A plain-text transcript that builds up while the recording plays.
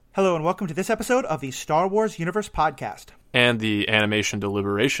Hello and welcome to this episode of the Star Wars Universe Podcast. And the Animation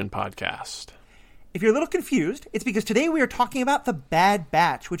Deliberation Podcast. If you're a little confused, it's because today we are talking about The Bad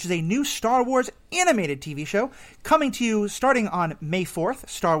Batch, which is a new Star Wars animated TV show coming to you starting on May 4th,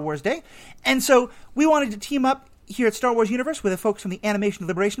 Star Wars Day. And so we wanted to team up here at Star Wars Universe with the folks from the Animation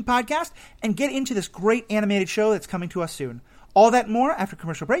Deliberation Podcast and get into this great animated show that's coming to us soon. All that and more after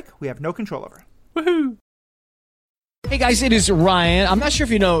commercial break we have no control over. Woohoo! Hey guys, it is Ryan. I'm not sure if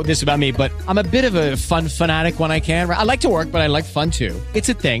you know this about me, but I'm a bit of a fun fanatic when I can. I like to work, but I like fun too. It's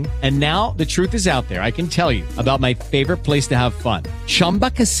a thing. And now the truth is out there. I can tell you about my favorite place to have fun. Chumba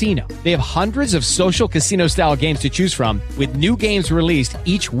Casino. They have hundreds of social casino style games to choose from with new games released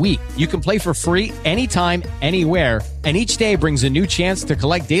each week. You can play for free anytime, anywhere. And each day brings a new chance to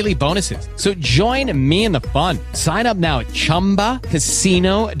collect daily bonuses. So join me in the fun. Sign up now at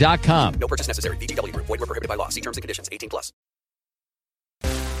ChumbaCasino.com. No purchase necessary. VGW Group. Void where prohibited by law. See terms and conditions. 18+.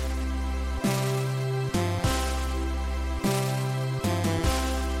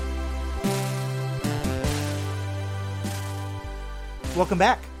 Welcome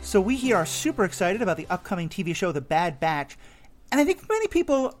back. So we here are super excited about the upcoming TV show, The Bad Batch. And I think for many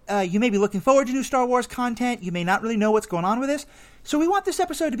people, you may be looking forward to new Star Wars content. You may not really know what's going on with this. So we want this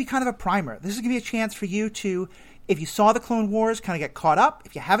episode to be kind of a primer. This is going to be a chance for you to, if you saw the Clone Wars, kind of get caught up.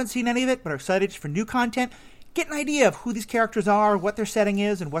 If you haven't seen any of it but are excited for new content, get an idea of who these characters are, what their setting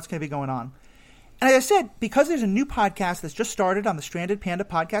is, and what's going to be going on. And as I said, because there's a new podcast that's just started on the Stranded Panda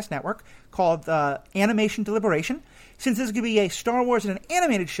Podcast Network called Animation Deliberation, since this is going to be a Star Wars and an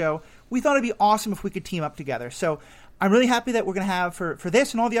animated show, we thought it'd be awesome if we could team up together. So I'm really happy that we're going to have, for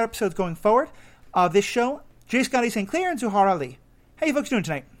this and all the other episodes going forward, this show, J. Scotty St. Clair and Zuhar Ali. How you folks doing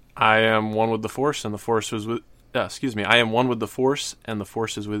tonight? I am one with the Force, and the Force is with... I am one with the Force, and the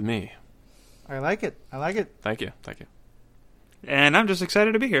Force is with me. I like it. Thank you. And I'm just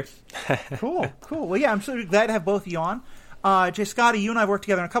excited to be here. Cool. Well, yeah, I'm so glad to have both of you on. Jay Scotty, you and I have worked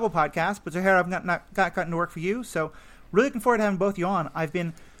together on a couple podcasts, but Zahara, I've not gotten to work for you, so really looking forward to having both of you on. I've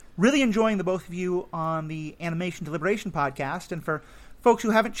been really enjoying the both of you on the Animation Deliberation Podcast, and for folks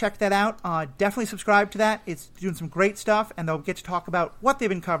who haven't checked that out, definitely subscribe to that. It's doing some great stuff, and they'll get to talk about what they've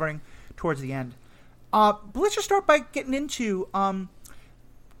been covering towards the end. But let's just start by getting into kind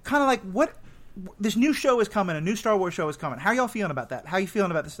of like what... This new show is coming. A new Star Wars show is coming. How are y'all feeling about that? How are you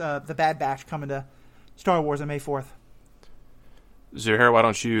feeling about this? The Bad Batch coming to Star Wars on May 4th? Zuhair, why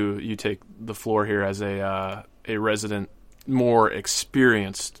don't you take the floor here as a resident, more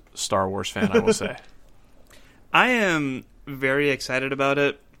experienced Star Wars fan, I will say. I am very excited about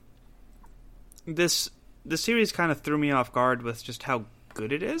it. The series kind of threw me off guard with just how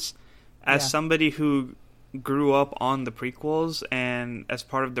good it is. As somebody who grew up on the prequels, and as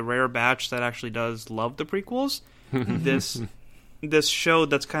part of the rare batch that actually does love the prequels, this show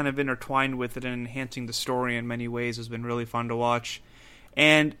that's kind of intertwined with it and enhancing the story in many ways has been really fun to watch.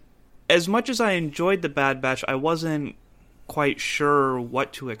 And as much as I enjoyed the Bad Batch, I wasn't quite sure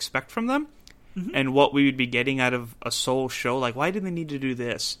what to expect from them and what we would be getting out of a sole show. Like, why did they need to do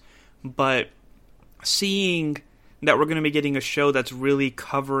this? But seeing that we're going to be getting a show that's really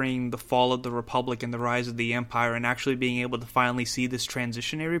covering the fall of the Republic and the rise of the Empire, and actually being able to finally see this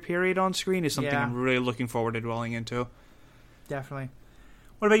transitionary period on screen is something I'm really looking forward to dwelling into. Definitely.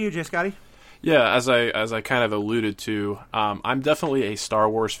 What about you, Jay Scotty? Yeah, as I kind of alluded to, I'm definitely a Star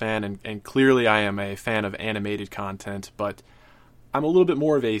Wars fan, and clearly I am a fan of animated content, but I'm a little bit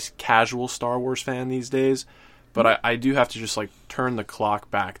more of a casual Star Wars fan these days. But I do have to just like turn the clock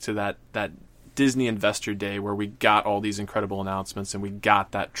back to that Disney Investor Day where we got all these incredible announcements and we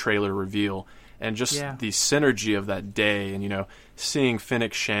got that trailer reveal, and just the synergy of that day, and seeing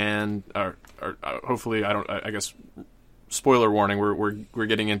Fennec Shand, or hopefully I guess spoiler warning, we're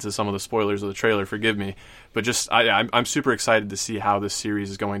getting into some of the spoilers of the trailer, forgive me, but just I'm super excited to see how this series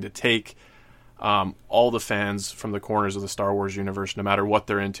is going to take all the fans from the corners of the Star Wars universe, no matter what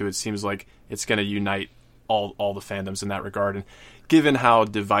they're into. It seems like it's going to unite all the fandoms in that regard, and given how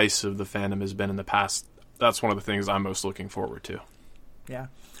divisive the fandom has been in the past, that's one of the things I'm most looking forward to. Yeah.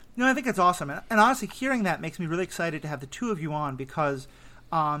 I think that's awesome. And honestly, hearing that makes me really excited to have the two of you on because,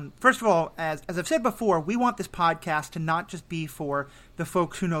 first of all, as I've said before, we want this podcast to not just be for the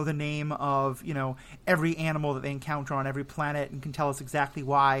folks who know the name of, every animal that they encounter on every planet and can tell us exactly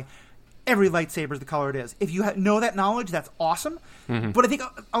why every lightsaber is the color it is. If you know that knowledge, that's awesome. Mm-hmm. But I think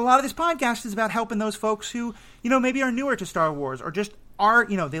a lot of this podcast is about helping those folks who, maybe are newer to Star Wars or just are,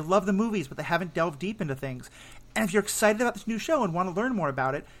 they love the movies, but they haven't delved deep into things. And if you're excited about this new show and want to learn more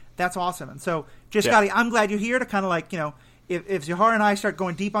about it, that's awesome. And so, Jay Scotty, I'm glad you're here to kind of like, if Zahara and I start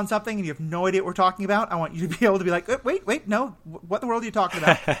going deep on something and you have no idea what we're talking about, I want you to be able to be like, wait, no, what the world are you talking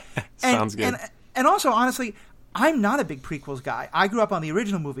about? Sounds good. And also, honestly, I'm not a big prequels guy. I grew up on the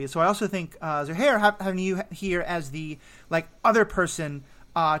original movies, so I also think Zahara, having you here as the other person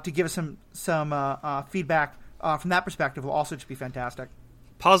to give us some feedback from that perspective will also just be fantastic.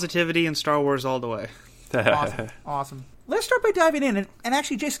 Positivity and Star Wars all the way. Awesome. Let's start by diving in. And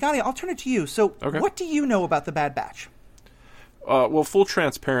actually, Jay Scotty, I'll turn it to you. So What do you know about The Bad Batch? Well, full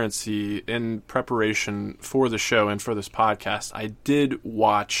transparency, in preparation for the show and for this podcast, I did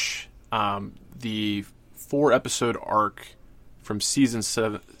watch the 4-episode arc from season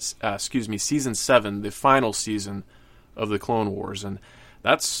 7, the final season of the Clone Wars, and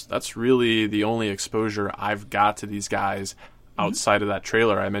that's really the only exposure I've got to these guys outside of that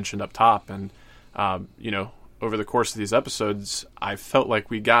trailer I mentioned up top. And over the course of these episodes, I felt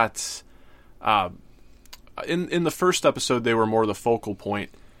like we got in the first episode they were more the focal point.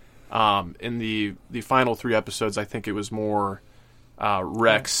 In the final 3 episodes, I think it was more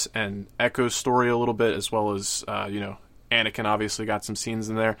Rex and Echo's story a little bit, as well as Anakin obviously got some scenes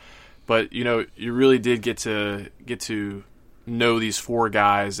in there. But you really did get to know these 4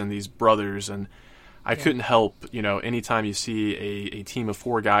 guys and these brothers, and I couldn't help, anytime you see a team of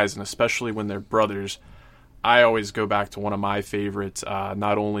 4 guys, and especially when they're brothers, I always go back to one of my favorite,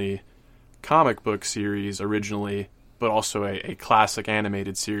 not only comic book series originally, but also a classic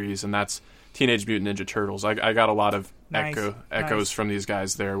animated series, and that's Teenage Mutant Ninja Turtles. I got a lot of echoes from these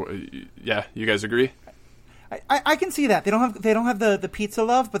guys there. Yeah, you guys agree? I can see that. They don't have the pizza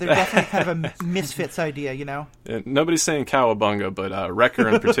love, but they're definitely kind of a misfits idea, Yeah, nobody's saying cowabunga, but Wrecker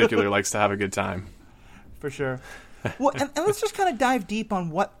in particular likes to have a good time. For sure. Well, and let's just kind of dive deep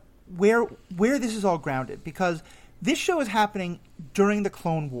on where this is all grounded, because this show is happening during the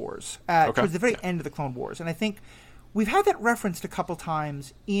Clone Wars, towards the very end of the Clone Wars, and I think we've had that referenced a couple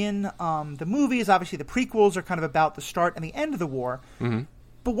times in the movies. Obviously, the prequels are kind of about the start and the end of the war. Mm-hmm.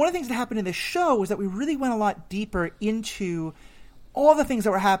 But one of the things that happened in this show was that we really went a lot deeper into all the things that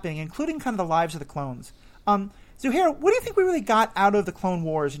were happening, including kind of the lives of the clones. Zahara, what do you think we really got out of the Clone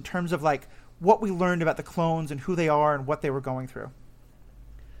Wars in terms of what we learned about the clones and who they are and what they were going through?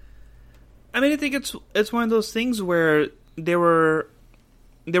 I mean, I think it's one of those things where they were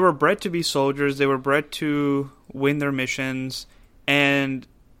bred to be soldiers. They were bred to win their missions, and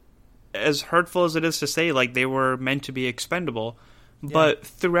as hurtful as it is to say, they were meant to be expendable. Yeah. But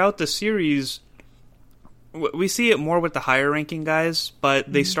throughout the series, we see it more with the higher ranking guys,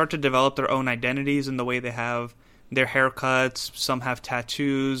 but they start to develop their own identities in the way they have their haircuts. Some have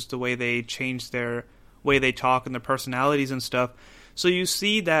tattoos, the way they change their way they talk and their personalities and stuff. So you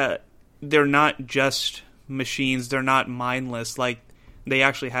see that they're not just machines. They're not mindless. They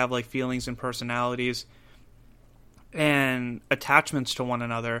actually have feelings and personalities and attachments to one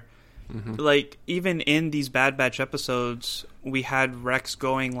another. Mm-hmm. Even in these Bad Batch episodes, we had Rex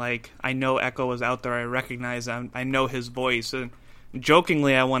going I know Echo was out there. I recognize him. I know his voice. And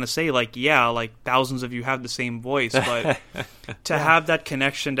jokingly, I want to say thousands of you have the same voice, but to have that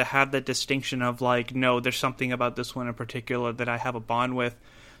connection, to have that distinction of no, there's something about this one in particular that I have a bond with.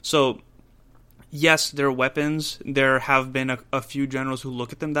 So yes, they're weapons. There have been a few generals who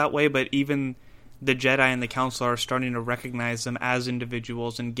look at them that way, but even the Jedi and the Council are starting to recognize them as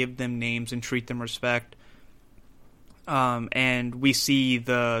individuals and give them names and treat them respect. And we see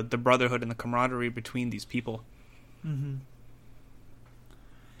the brotherhood and the camaraderie between these people. Mm-hmm.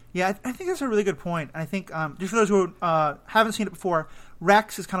 Yeah, I think that's a really good point. And I think, just for those who haven't seen it before,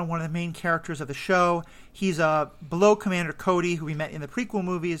 Rex is kind of one of the main characters of the show. He's below Commander Cody, who we met in the prequel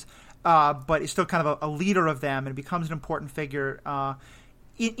movies, but is still kind of a leader of them and becomes an important figure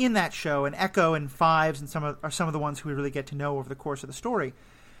in that show. And Echo and Fives and are some of the ones who we really get to know over the course of the story.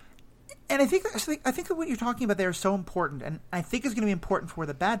 And I think that what you're talking about there is so important, and I think is going to be important for where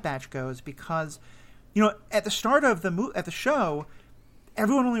the Bad Batch goes, because at the start of the show,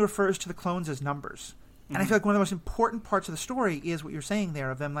 everyone only refers to the clones as numbers. And I feel like one of the most important parts of the story is what you're saying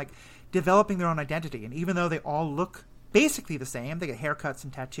there, of them developing their own identity. And even though they all look basically the same, they get haircuts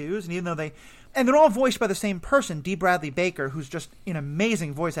and tattoos, and even though they're all voiced by the same person, D. Bradley Baker, who's just an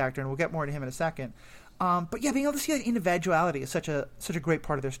amazing voice actor, and we'll get more to him in a second. But yeah, being able to see that individuality is such a great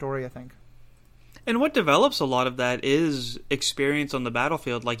part of their story, I think. And what develops a lot of that is experience on the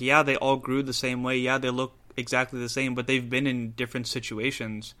battlefield. They all grew the same way. Yeah, they look exactly the same, but they've been in different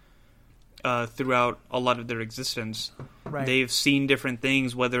situations throughout a lot of their existence. Right. They've seen different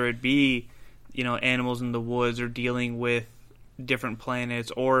things, whether it be, animals in the woods, or dealing with different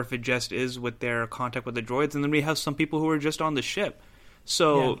planets, or if it just is with their contact with the droids. And then we have some people who are just on the ship.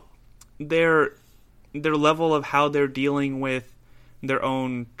 So they're their level of how they're dealing with their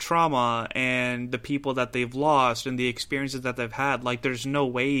own trauma and the people that they've lost and the experiences that they've had. Like, there's no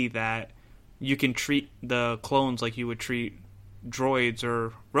way that you can treat the clones like you would treat droids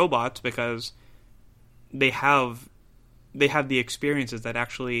or robots, because they have the experiences that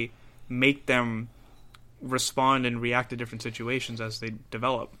actually make them respond and react to different situations as they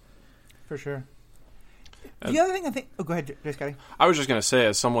develop. For sure. The other thing I think... Oh, go ahead, Scotty. I was just going to say,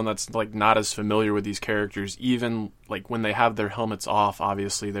 as someone that's like not as familiar with these characters, even like when they have their helmets off,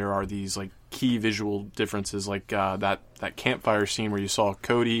 obviously there are these like key visual differences, like that campfire scene where you saw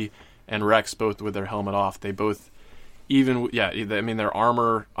Cody and Rex both with their helmet off. They both, their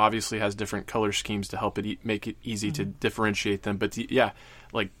armor obviously has different color schemes to help it make it easy to differentiate them. But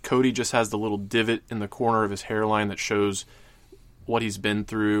like Cody just has the little divot in the corner of his hairline that shows what he's been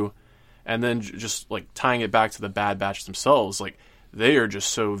through. And then just like tying it back to the Bad Batch themselves, like they are just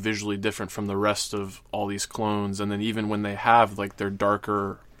so visually different from the rest of all these clones. And then even when they have like their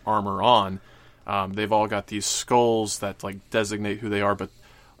darker armor on, they've all got these skulls that like designate who they are. But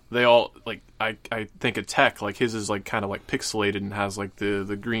they all, like, I think of Tech, like his is like kind of like pixelated and has like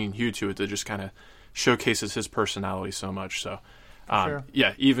the green hue to it that just kind of showcases his personality so much. So Sure.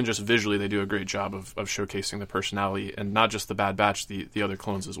 Even just visually, they do a great job of showcasing the personality, and not just the Bad Batch, the other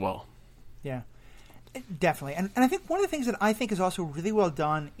clones as well. Yeah, definitely. And I think one of the things that I think is also really well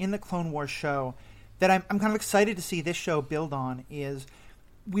done in the Clone Wars show that I'm kind of excited to see this show build on is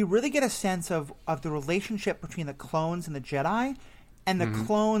we really get a sense of the relationship between the clones and the Jedi, and the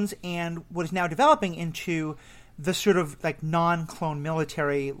clones and what is now developing into the sort of like non-clone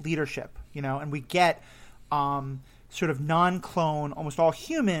military leadership, and we get sort of non-clone, almost all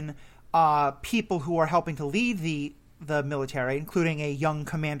human people who are helping to lead the military, including a young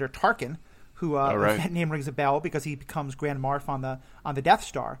Commander Tarkin, who that name rings a bell because he becomes Grand Marf on the Death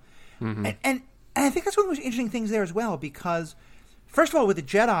Star. And I think that's one of the most interesting things there as well, because first of all, with the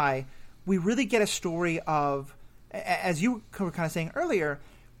Jedi, we really get a story of, as you were kind of saying earlier,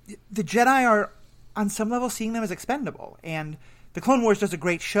 the Jedi are on some level seeing them as expendable, and the Clone Wars does a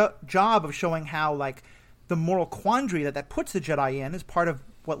great job of showing how like the moral quandary that puts the Jedi in is part of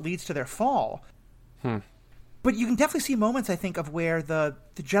what leads to their fall. But you can definitely see moments, I think, of where the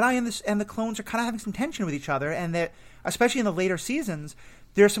Jedi and the clones are kind of having some tension with each other, and that, especially in the later seasons,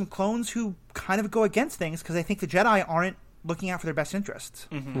 there are some clones who kind of go against things because they think the Jedi aren't looking out for their best interests.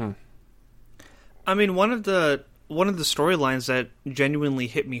 I mean, one of the storylines that genuinely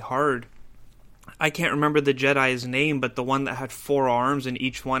hit me hard, I can't remember the Jedi's name, but the one that had 4 arms and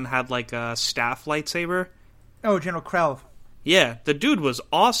each one had like a staff lightsaber. Oh, General Krell. Yeah, the dude was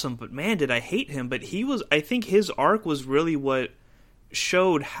awesome, but man, did I hate him. But I think his arc was really what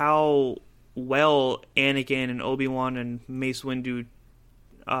showed how well Anakin and Obi-Wan and Mace Windu,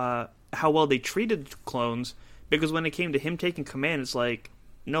 how well they treated the clones, because when it came to him taking command, it's like,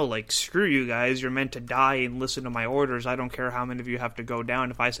 no, like, screw you guys, you're meant to die and listen to my orders, I don't care how many of you have to go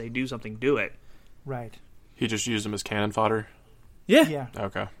down, if I say do something, do it. Right. He just used them as cannon fodder? Yeah.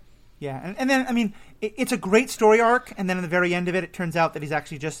 Okay. Yeah, and then, I mean, it's a great story arc, and then at the very end of it, it turns out that he's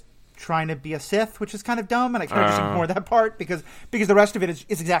actually just trying to be a Sith, which is kind of dumb, and I kind of just ignore that part, because the rest of it is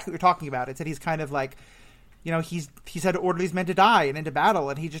exactly what you're talking about. It's that he's kind of like, he's had orderlies meant to die and into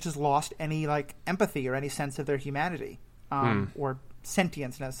battle, and he just has lost any, like, empathy or any sense of their humanity, or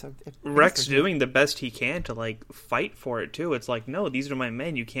sentienceness. Rex doing the best he can to, like, fight for it, too. It's like, no, these are my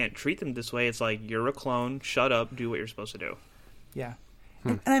men, you can't treat them this way. It's like, you're a clone, shut up, do what you're supposed to do. Yeah.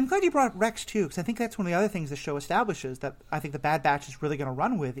 And I'm glad you brought up Rex, too, because I think that's one of the other things the show establishes that I think the Bad Batch is really going to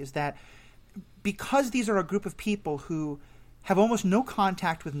run with, is that because these are a group of people who have almost no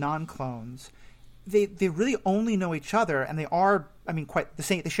contact with non-clones, they really only know each other, and they are, I mean, quite the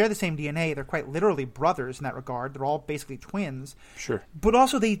same. They share the same DNA. They're quite literally brothers in that regard. They're all basically twins. Sure. But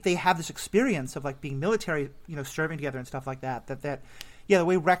also they have this experience of, like, being military, serving together and stuff like that. The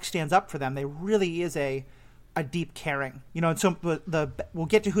way Rex stands up for them, they really is a deep caring, and so we'll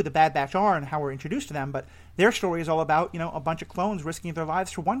get to who the Bad Batch are and how we're introduced to them, but their story is all about, a bunch of clones risking their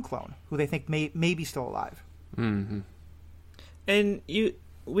lives for one clone who they think may be still alive. Mm-hmm. And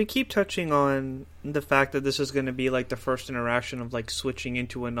we keep touching on the fact that this is going to be like the first interaction of like switching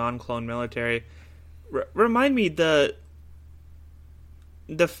into a non-clone military. Remind me the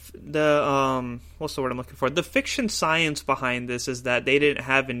what's the word I'm looking for? The fiction science behind this is that they didn't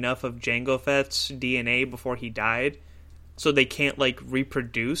have enough of Jango Fett's DNA before he died, so they can't like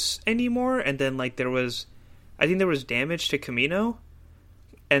reproduce anymore. And then like I think there was damage to Kamino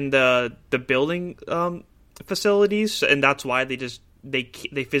and the building facilities, and that's why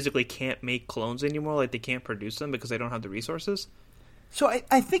they physically can't make clones anymore. Like they can't produce them because they don't have the resources. So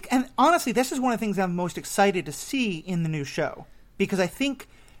I think, and honestly, this is one of the things I'm most excited to see in the new show, because I think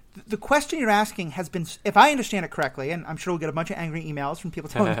the question you're asking has been, if I understand it correctly, and I'm sure we'll get a bunch of angry emails from people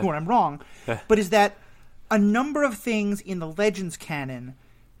telling me when I'm wrong, but is that a number of things in the Legends canon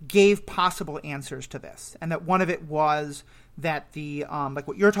gave possible answers to this, and that one of it was that the like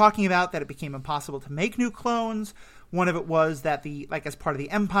what you're talking about, that it became impossible to make new clones. One of it was that as part of the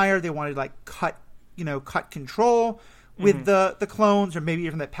Empire, they wanted to cut control with the clones, or maybe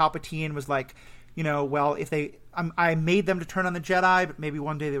even that Palpatine was like, well, if I made them to turn on the Jedi, but maybe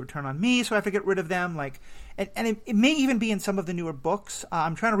one day they would turn on me, so I have to get rid of them. And it may even be in some of the newer books.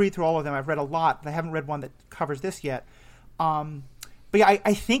 I'm trying to read through all of them. I've read a lot, but I haven't read one that covers this yet. But yeah,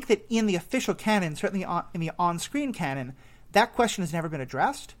 I think that in the official canon, certainly in the on-screen canon, that question has never been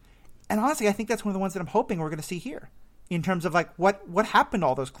addressed. And honestly, I think that's one of the ones that I'm hoping we're going to see here, in terms of what happened to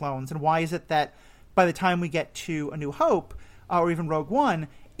all those clones, and why is it that by the time we get to A New Hope, or even Rogue One,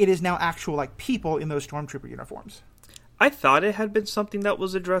 it is now actual people in those Stormtrooper uniforms. I thought it had been something that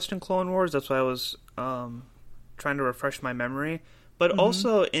was addressed in Clone Wars. That's why I was trying to refresh my memory. But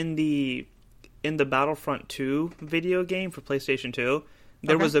also in the Battlefront 2 video game for PlayStation 2,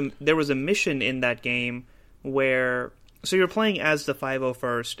 there was a mission in that game where, so you're playing as the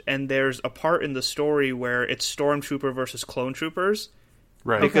 501st, and there's a part in the story where it's Stormtrooper versus Clone Troopers,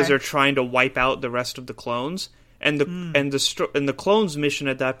 right? Because they're trying to wipe out the rest of the clones. And the clones' mission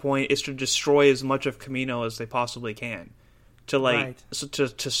at that point is to destroy as much of Kamino as they possibly can, to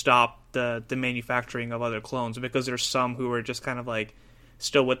to stop the manufacturing of other clones, because there's some who are just kind of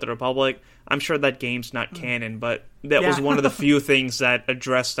still with the Republic. I'm sure that game's not canon, but that was one of the few things that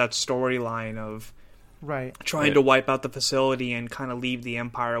addressed that storyline of trying to wipe out the facility and kind of leave the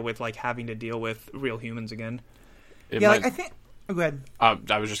Empire with having to deal with real humans again. I think. Go ahead.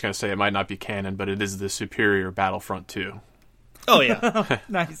 I was just going to say it might not be canon, but it is the superior Battlefront 2. Oh, yeah.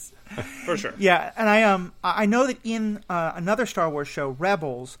 Nice. For sure. Yeah, and I know that in another Star Wars show,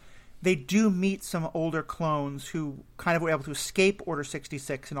 Rebels, they do meet some older clones who kind of were able to escape Order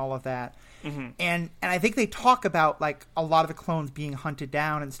 66 and all of that. Mm-hmm. And I think they talk about a lot of the clones being hunted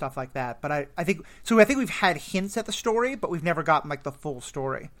down and stuff like that. But I think we've had hints at the story, but we've never gotten the full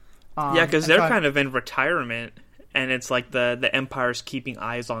story. Because they're kind of in retirement. And it's the Empire's keeping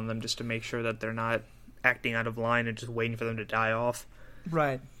eyes on them just to make sure that they're not acting out of line and just waiting for them to die off.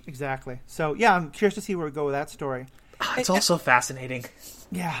 Right, exactly. So, yeah, I'm curious to see where we go with that story. It's also fascinating.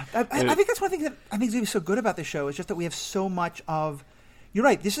 Yeah, I think that's one thing that I think is going to be so good about this show, is just that we have so much of... You're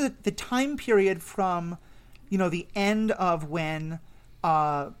right, this is the time period from, the end of when,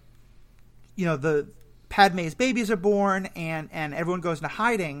 the Padme's babies are born and everyone goes into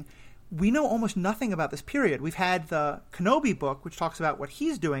hiding. We know almost nothing about this period. We've had the Kenobi book, which talks about what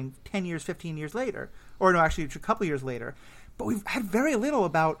he's doing 10 years, 15 years later. Or no, actually, a couple years later. But we've had very little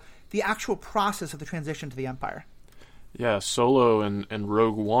about the actual process of the transition to the Empire. Yeah, Solo and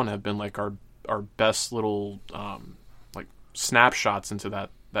Rogue One have been our best little snapshots into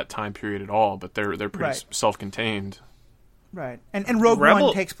that time period at all. But they're pretty self-contained. Right. And Rogue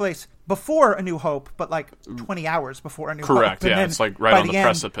One takes place before A New Hope, but 20 hours before A New Hope. Correct, yeah. It's right on the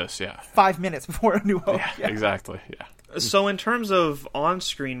precipice, yeah. 5 minutes before A New Hope. Yeah, exactly, yeah. So in terms of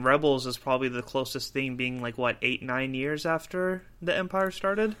on-screen, Rebels is probably the closest thing, being 8-9 years after the Empire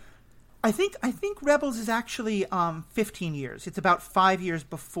started? I think Rebels is actually 15 years. It's about 5 years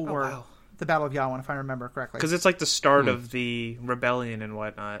before the Battle of Yavin, if I remember correctly. Because it's the start of the rebellion and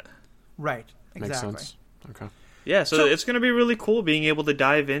whatnot. Right, exactly. Makes sense. Okay. Yeah, so it's going to be really cool being able to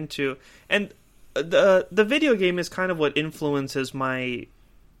dive into, and the video game is kind of what influences my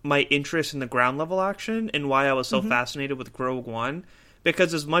interest in the ground level action, and why I was so fascinated with Rogue One,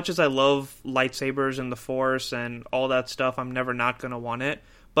 because as much as I love lightsabers and the Force and all that stuff, I'm never not going to want it,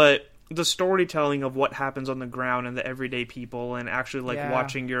 but the storytelling of what happens on the ground and the everyday people, and actually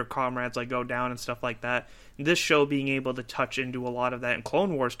watching your comrades go down and stuff like that, this show being able to touch into a lot of that, and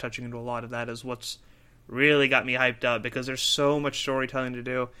Clone Wars touching into a lot of that, is what's really got me hyped up, because there's so much storytelling to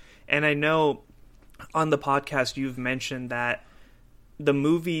do. And I know on the podcast you've mentioned that the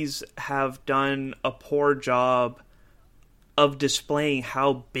movies have done a poor job of displaying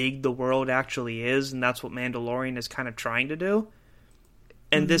how big the world actually is, and that's what Mandalorian is kind of trying to do.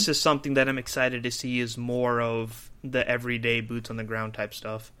 And this is something that I'm excited to see, is more of the everyday boots on the ground type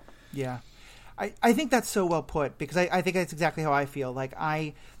stuff. Yeah. I think that's so well put, because I think that's exactly how I feel.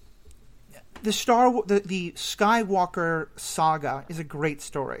 The Skywalker saga is a great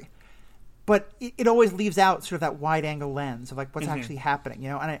story, but it always leaves out sort of that wide angle lens of what's actually happening,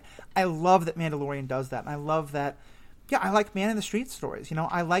 And I love that Mandalorian does that, and I love that. Yeah, I like Man in the Street stories.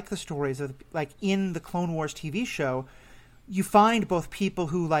 I like the stories of in the Clone Wars TV show. you find both people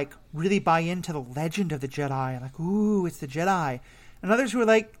who like really buy into the legend of the Jedi, like, ooh, it's the Jedi, and others who are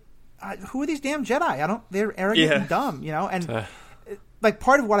like, who are these damn Jedi? They're arrogant and dumb, and like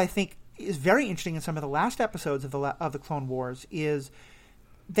part of what I think is very interesting in some of the last episodes of the Clone Wars is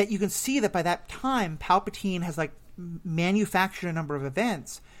that you can see that by that time Palpatine has like manufactured a number of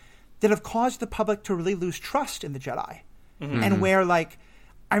events that have caused the public to really lose trust in the Jedi, and where like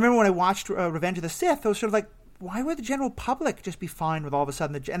I remember when I watched Revenge of the Sith, I was sort of like, why would the general public just be fine with all of a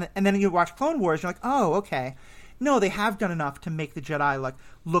sudden and then you watch Clone Wars, you're like, oh, okay. No, they have done enough to make the Jedi like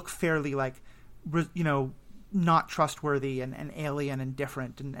look fairly like, not trustworthy and alien and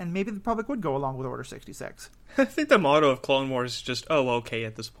different, and maybe the public would go along with Order 66. I think the motto of Clone Wars is just, oh, okay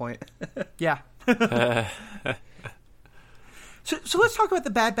at this point. Yeah. So let's talk about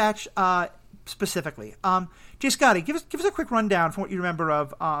the Bad Batch specifically. Jay Scotty, give us a quick rundown from what you remember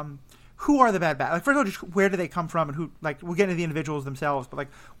of who are the Bad Batch? Like, first of all, just where do they come from, and who? Like, we'll get into the individuals themselves, but like,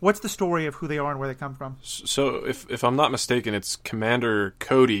 what's the story of who they are and where they come from? So, if I'm not mistaken, it's Commander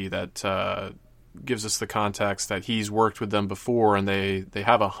Cody that gives us the context that he's worked with them before, and they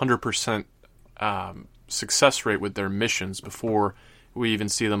have 100% success rate with their missions before we even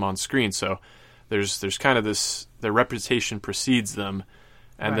see them on screen. So, there's kind of this, their reputation precedes them,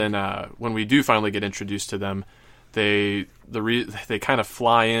 and then when we do finally get introduced to them, they kind of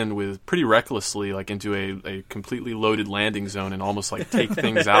fly in with pretty recklessly, like into a completely loaded landing zone and almost like take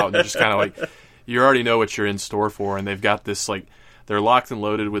things out, and they're just kind of like, you already know what you're in store for, and they've got this like, they're locked and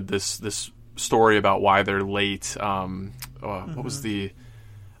loaded with this story about why they're late. What was the?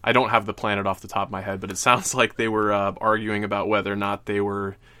 I don't have the planet off the top of my head, but it sounds like they were arguing about whether or not they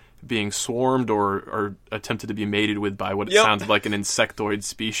were being swarmed or attempted to be mated with by what it sounded like an insectoid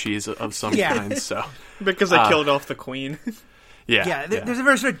species of some kind. So because they killed off the queen. There's a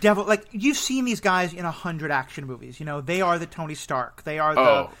very sort of devil. Like, you've seen these guys in 100 action movies. They are the Tony Stark. They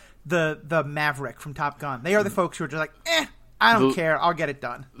are the Maverick from Top Gun. They are the folks who are just like, I don't care. I'll get it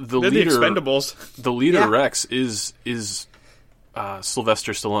done. They're the Expendables. The leader Rex is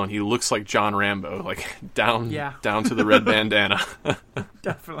Sylvester Stallone. He looks like John Rambo, like down to the red bandana.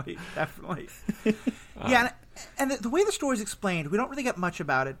 Definitely. And the way the story is explained, we don't really get much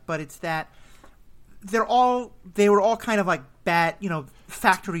about it, but it's that they were all kind of like bad,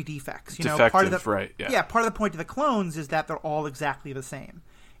 factory defects. Defective, part of the, right? Yeah. Part of the point of the clones is that they're all exactly the same,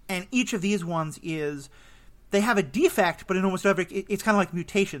 and each of these ones is. They have a defect, but in almost every, it's kind of like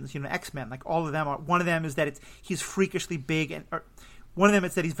mutations, X-Men. Like, all of them are. One of them is that he's freakishly big, one of them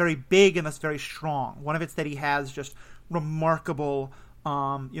is that he's very big and thus very strong. One of it's that he has just remarkable,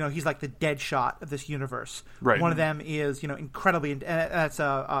 he's like the Deadshot of this universe. Right. One of them is, incredibly, that's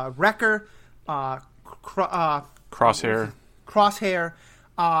Wrecker, Crosshair,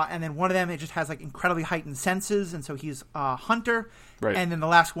 and then one of them, it just has like incredibly heightened senses, and so he's Hunter. Right. And then the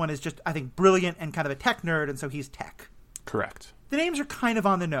last one is just, I think, brilliant and kind of a tech nerd, and so he's Tech. Correct. The names are kind of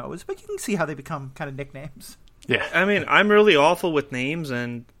on the nose, but you can see how they become kind of nicknames. Yeah. I mean, I'm really awful with names,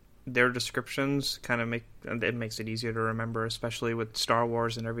 and their descriptions kind of makes it easier to remember, especially with Star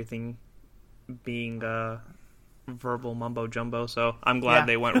Wars and everything being verbal mumbo jumbo. So I'm glad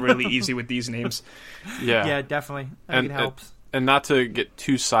they went really easy with these names. Yeah, definitely. I think it helps. And not to get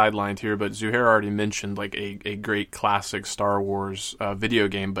too sidelined here, but Zuhair already mentioned like a great classic Star Wars video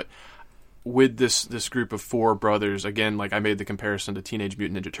game. But with this group of four brothers, again, like I made the comparison to Teenage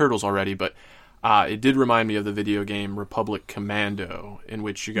Mutant Ninja Turtles already, but it did remind me of the video game Republic Commando, in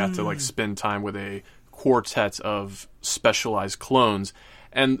which you got to like spend time with a quartet of specialized clones.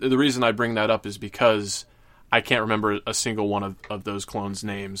 And the reason I bring that up is because I can't remember a single one of those clones'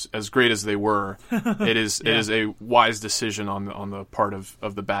 names. As great as they were, it is a wise decision on the part of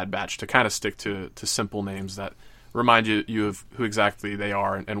the Bad Batch to kind of stick to simple names that remind you of who exactly they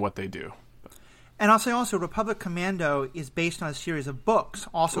are and what they do. And I'll say also, Republic Commando is based on a series of books,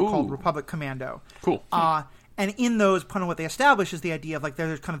 also called Republic Commando. Cool. And in those, kind of what they establish is the idea of like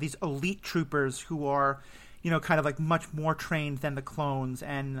there's kind of these elite troopers who are, kind of like much more trained than the clones,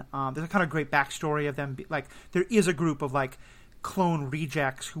 and there's a kind of great backstory of them. Like, there is a group of like clone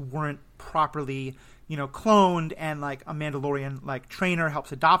rejects who weren't properly, cloned, and like a Mandalorian like trainer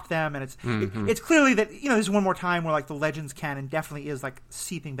helps adopt them, and it's clearly that this is one more time where like the Legends canon definitely is like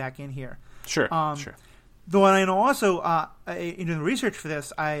seeping back in here. Sure. Though I know also in doing the research for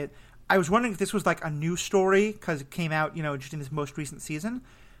this, I was wondering if this was like a new story because it came out just in this most recent season.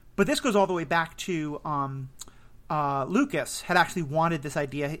 But this goes all the way back to Lucas had actually wanted this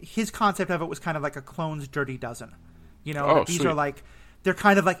idea. His concept of it was kind of like a clone's dirty dozen. These sweet. are like, they're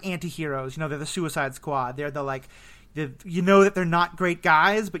kind of like anti-heroes. They're the Suicide Squad. They're the like, that they're not great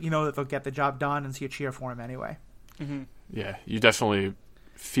guys, but that they'll get the job done, and so you cheer for them anyway. Mm-hmm. Yeah, you definitely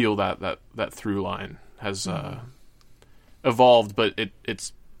feel that through line has evolved, but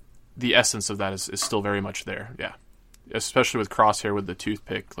it's the essence of that is still very much there. Yeah, especially with Crosshair with the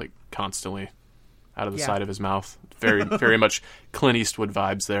toothpick like constantly out of the side of his mouth. Very very much Clint Eastwood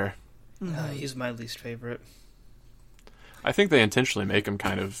vibes there. He's my least favorite. I think they intentionally make him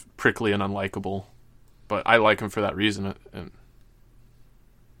kind of prickly and unlikable, but I like him for that reason. And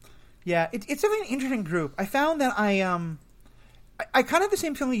yeah, it's definitely an interesting group. I found that I kind of have the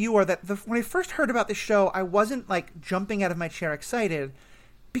same feeling you are, that when I first heard about this show, I wasn't like jumping out of my chair excited,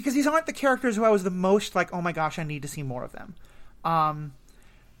 because these aren't the characters who I was the most like, oh my gosh, I need to see more of them.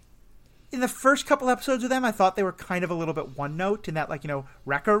 In the first couple episodes of them, I thought they were kind of a little bit one note in that, like,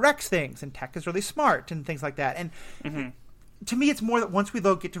 Wrecker wrecks things and Tech is really smart and things like that. And to me, it's more that once we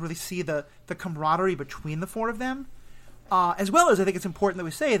though get to really see the camaraderie between the four of them, as well as I think it's important that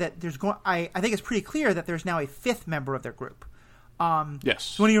we say that I think it's pretty clear that there's now a fifth member of their group. yes.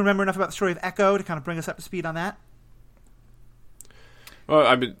 So, do you remember enough about the story of Echo to kind of bring us up to speed on that? Well,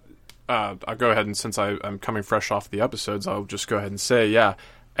 I mean, I'll go ahead and since I'm coming fresh off the episodes, I'll just go ahead and say, yeah,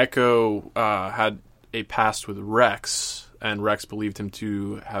 Echo had a past with Rex, and Rex believed him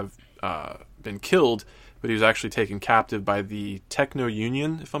to have been killed, but he was actually taken captive by the Techno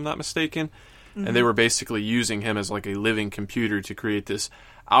Union, if I'm not mistaken. Mm-hmm. And they were basically using him as like a living computer to create this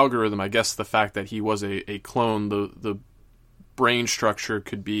algorithm. I guess the fact that he was a clone, the brain structure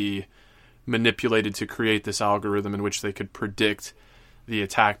could be manipulated to create this algorithm in which they could predict the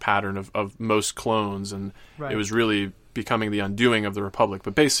attack pattern of most clones, and it was really becoming the undoing of the Republic.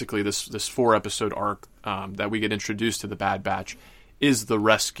 But basically this 4-episode arc that we get introduced to the Bad Batch is the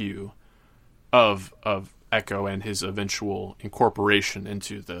rescue of Echo and his eventual incorporation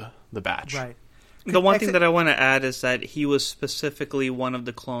into the Batch. Right. The one thing that I want to add is that he was specifically one of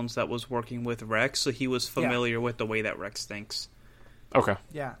the clones that was working with Rex, so he was familiar with the way that Rex thinks. Okay.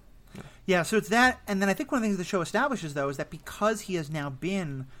 Yeah. Yeah, so it's that, and then I think one of the things the show establishes, though, is that because he has now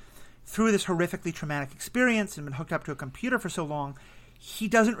been through this horrifically traumatic experience and been hooked up to a computer for so long, he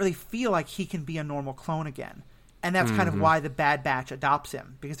doesn't really feel like he can be a normal clone again. And that's kind of why the Bad Batch adopts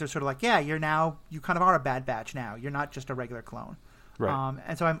him, because they're sort of like, yeah, you kind of are a Bad Batch now. You're not just a regular clone. Right.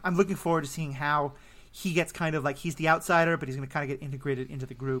 And so I'm looking forward to seeing how he gets kind of like, he's the outsider, but he's going to kind of get integrated into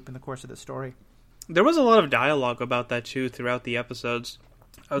the group in the course of the story. There was a lot of dialogue about that, too, throughout the episodes,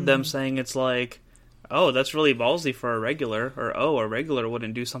 of them saying it's like, oh, that's really ballsy for a regular, or oh, a regular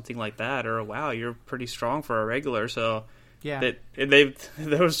wouldn't do something like that, or wow, you're pretty strong for a regular. So there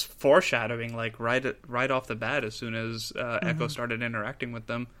was foreshadowing like right off the bat as soon as Echo started interacting with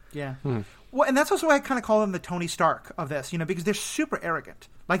them. Yeah. Well, and that's also why I kind of call them the Tony Stark of this, because they're super arrogant.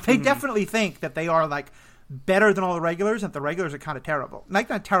 Like, they definitely think that they are like better than all the regulars, and the regulars are kind of terrible. Like,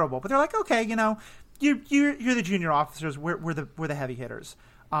 not terrible, but they're like, okay, you're the junior officers, we're the heavy hitters.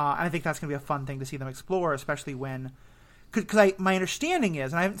 And I think that's going to be a fun thing to see them explore, especially when, because my understanding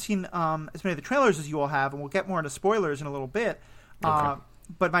is, and I haven't seen as many of the trailers as you all have, and we'll get more into spoilers in a little bit. Okay.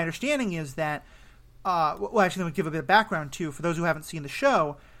 But my understanding is that, well, actually, let me give a bit of background too for those who haven't seen the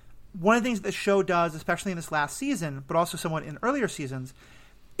show. One of the things that the show does, especially in this last season, but also somewhat in earlier seasons,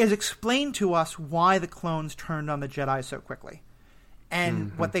 is explain to us why the clones turned on the Jedi so quickly.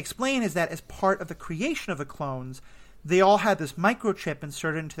 And what they explain is that as part of the creation of the clones, they all had this microchip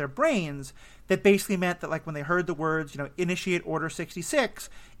inserted into their brains that basically meant that, like, when they heard the words, initiate Order 66,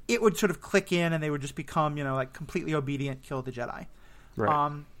 it would sort of click in and they would just become, like, completely obedient, kill the Jedi.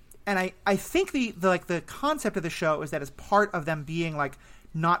 Right. And I think the concept of the show is that as part of them being, like,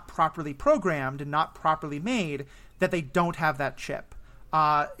 not properly programmed and not properly made, that they don't have that chip.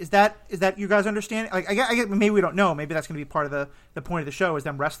 Is that you guys understand? Like, I guess maybe we don't know. Maybe that's going to be part of the point of the show is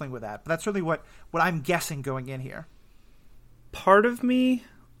them wrestling with that. But that's certainly what I'm guessing going in here. Part of me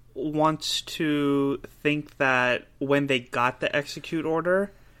wants to think that when they got the execute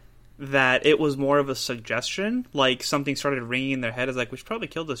order, that it was more of a suggestion, like something started ringing in their head as like, we should probably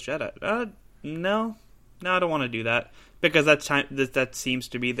kill this Jedi. No, I don't want to do that, because that seems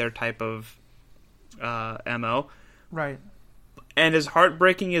to be their type of MO. Right. And as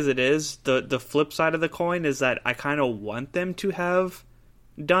heartbreaking as it is, the flip side of the coin is that I kind of want them to have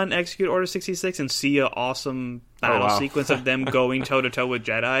done Execute Order 66 and see an awesome battle sequence of them going toe-to-toe with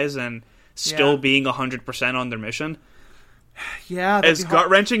Jedis and still being 100% on their mission. Yeah. As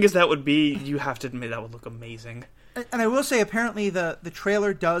gut-wrenching as that would be, you have to admit that would look amazing. And I will say, apparently, the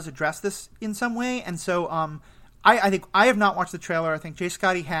trailer does address this in some way, and so I think I have not watched the trailer. I think Jay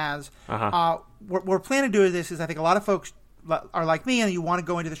Scotty has. What we're planning to do with this is I think a lot of folks are like me, and you want to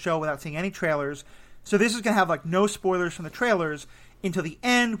go into the show without seeing any trailers. So this is going to have like no spoilers from the trailers. until the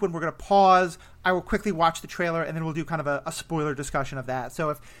end when we're going to pause. I will quickly watch the trailer, and then we'll do kind of a spoiler discussion of that.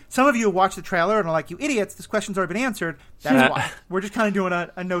 So if some of you watch the trailer and are like, you idiots, this question's already been answered, that's why. We're just kind of doing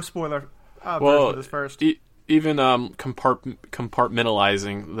a no spoiler version of this first. Even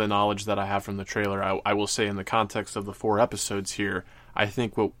compartmentalizing the knowledge that I have from the trailer, I will say in the context of the 4 episodes here, I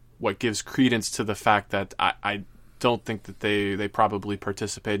think what gives credence to the fact that I don't think that they probably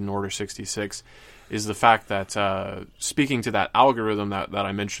participate in Order 66 is the fact that speaking to that algorithm that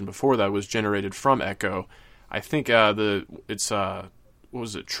I mentioned before that was generated from Echo, I think what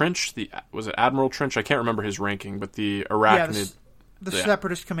was it, Trench? Was it Admiral Trench? I can't remember his ranking, but the arachnid... The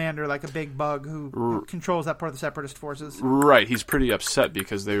Separatist commander, like a big bug who controls that part of the Separatist forces. Right, he's pretty upset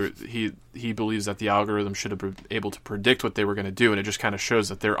because he believes that the algorithm should have been able to predict what they were going to do, and it just kind of shows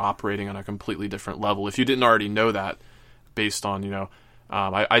that they're operating on a completely different level. If you didn't already know that, based on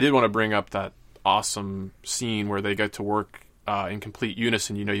I did want to bring up that awesome scene where they get to work in complete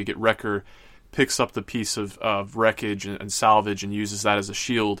unison. You get Wrecker picks up the piece of wreckage and salvage and uses that as a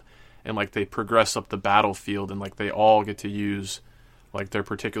shield, and like they progress up the battlefield, and like they all get to use like their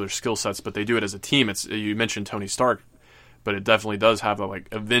particular skill sets, but they do it as a team. You mentioned Tony Stark, but it definitely does have a like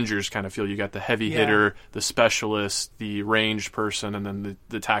Avengers kind of feel. You got the heavy hitter, the specialist, the ranged person, and then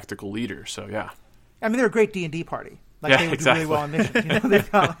the tactical leader. So yeah, I mean they're a great D&D party. Like they would do really well on missions. They've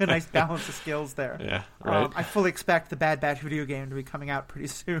got a nice balance of skills there. Yeah, right. I fully expect the Bad Batch video game to be coming out pretty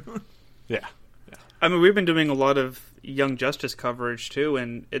soon. Yeah. I mean, we've been doing a lot of Young Justice coverage too,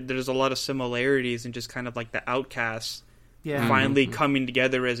 and there's a lot of similarities in just kind of like the outcasts. Yeah. Finally coming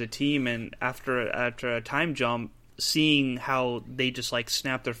together as a team, and after a time jump, seeing how they just like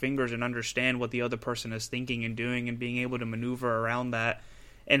snap their fingers and understand what the other person is thinking and doing, and being able to maneuver around that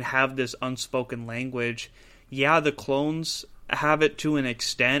and have this unspoken language. Yeah, the clones have it to an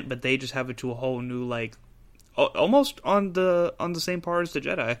extent, but they just have it to a whole new, like, almost on the same par as the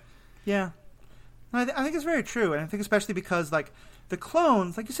Jedi. Yeah, I think it's very true, and I think especially because like the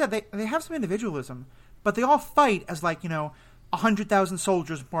clones, like you said, they have some individualism. But they all fight as, 100,000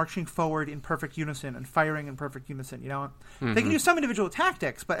 soldiers marching forward in perfect unison and firing in perfect unison, Mm-hmm. They can do some individual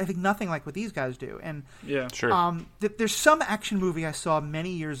tactics, but I think nothing like what these guys do. And yeah, sure. There's some action movie I saw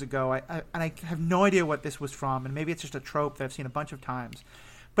many years ago, and I have no idea what this was from, and maybe it's just a trope that I've seen a bunch of times.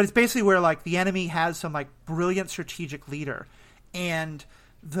 But it's basically where, the enemy has some, brilliant strategic leader, and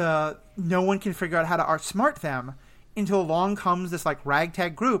no one can figure out how to outsmart them until along comes this,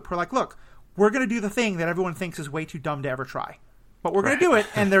 ragtag group who are like, look, we're going to do the thing that everyone thinks is way too dumb to ever try. But we're going to do it,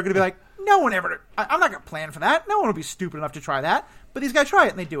 and they're going to be like, no one ever... I'm not going to plan for that. No one will be stupid enough to try that. But these guys try it,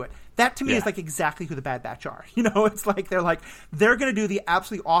 and they do it. That, to me, is exactly who the Bad Batch are. It's they're going to do the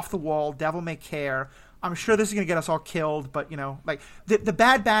absolutely off-the-wall, devil-may-care... I'm sure this is going to get us all killed, but, the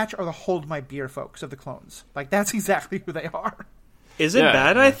Bad Batch are the hold my beer folks of the clones. That's exactly who they are. Is it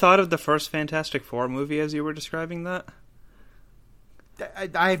bad I thought of the first Fantastic Four movie as you were describing that?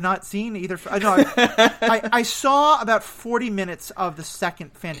 I have not seen either. No, I saw about 40 minutes of the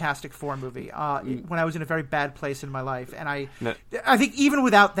second Fantastic Four movie when I was in a very bad place in my life, and I think even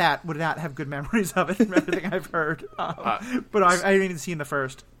without that, would not have good memories of it from everything I've heard. But I haven't even seen the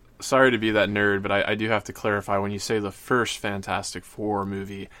first. Sorry to be that nerd, but I do have to clarify, when you say the first Fantastic Four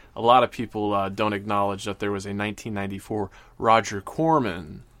movie, a lot of people don't acknowledge that there was a 1994 Roger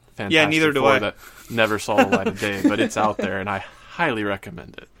Corman Fantastic Four that never saw the light of day, but it's out there, and I highly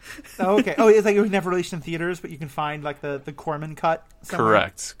recommend it. Oh, okay. Oh, it's it was never released in theaters, but you can find the Corman cut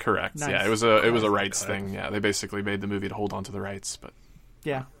somewhere? Correct. Nice. Yeah, it was a rights thing. Yeah, they basically made the movie to hold on to the rights, but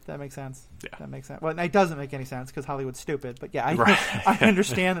yeah, that makes sense. Yeah. That makes sense. Well, it doesn't make any sense because Hollywood's stupid, but yeah, Right. I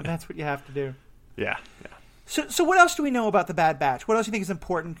understand that that's what you have to do. Yeah. So what else do we know about the Bad Batch? What else do you think is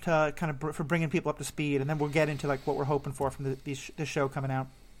important to kind of for bringing people up to speed, and then we'll get into what we're hoping for from this show coming out.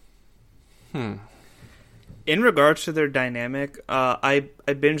 In regards to their dynamic, I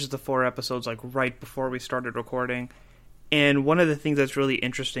binged the 4 episodes right before we started recording, and one of the things that's really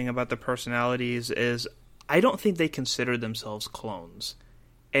interesting about the personalities is I don't think they consider themselves clones.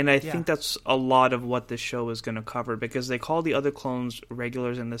 And I think that's a lot of what this show is going to cover, because they call the other clones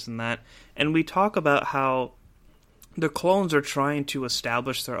regulars and this and that. And we talk about how the clones are trying to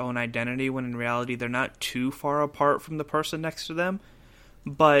establish their own identity when in reality they're not too far apart from the person next to them.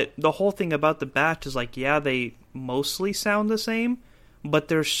 But the whole thing about the Batch is they mostly sound the same, but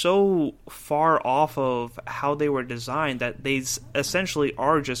they're so far off of how they were designed that they essentially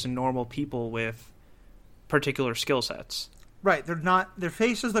are just normal people with particular skill sets. Right, they're not. Their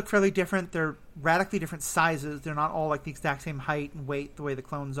faces look fairly different. They're radically different sizes. They're not all the exact same height and weight the way the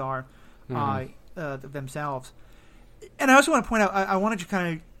clones are themselves. And I also want to point out, I wanted to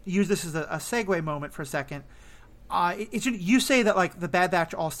kind of use this as a segue moment for a second. You say that like the Bad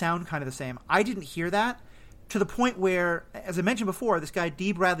Batch all sound kind of the same. I didn't hear that, to the point where, as I mentioned before, this guy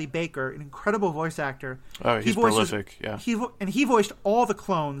D. Bradley Baker, an incredible voice actor. Oh, he's prolific. Yeah, he voiced all the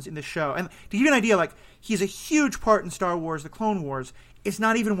clones in the show. And to give you an idea, like he's a huge part in Star Wars: The Clone Wars. It's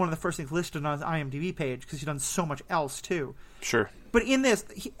not even one of the first things listed on his IMDb page because he's done so much else too. Sure. But in this,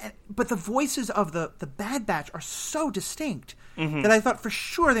 but the voices of the Bad Batch are so distinct that I thought for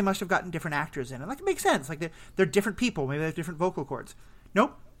sure they must have gotten different actors in. And like it makes sense. Like they're different people. Maybe they have different vocal cords.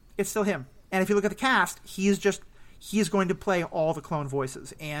 Nope, it's still him. And if you look at the cast, he is going to play all the clone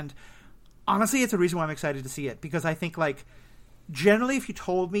voices. And honestly, it's a reason why I'm excited to see it, because I think like generally, if you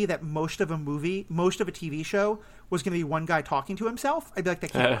told me that most of a TV show was going to be one guy talking to himself, I'd be like,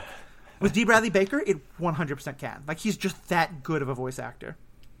 that can't work. With D. Bradley Baker, it 100% can. Like, he's just that good of a voice actor.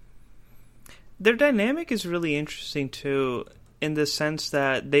 Their dynamic is really interesting, too, in the sense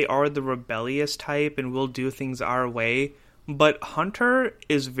that they are the rebellious type and will do things our way. But Hunter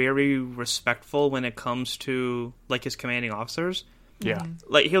is very respectful when it comes to, like, his commanding officers. Yeah.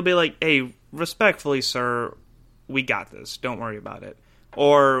 Like, he'll be like, hey, respectfully, sir, we got this. Don't worry about it.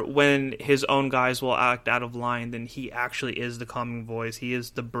 Or when his own guys will act out of line, then he actually is the calming voice. He is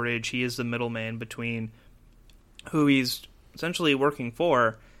the bridge. He is the middleman between who he's essentially working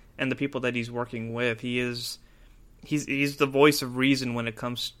for and the people that he's working with. He's the voice of reason when it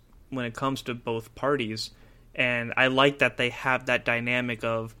comes to both parties. And I like that they have that dynamic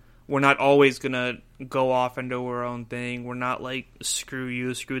of, we're not always going to go off and do our own thing. We're not like, screw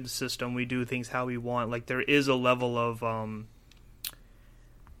you, screw the system. We do things how we want. Like, there is a level of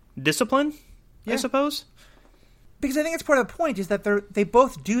discipline, I suppose. Because I think it's part of the point is that they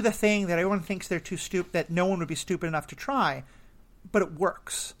both do the thing that everyone thinks they're too stupid, that no one would be stupid enough to try, but it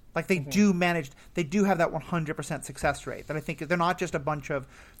works. Like, they do have that 100% success rate. That I think they're not just a bunch of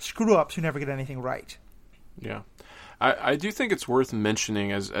screw-ups who never get anything right. Yeah. I do think it's worth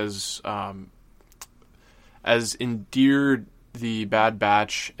mentioning as endeared the Bad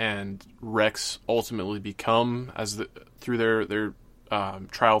Batch and Rex ultimately become through their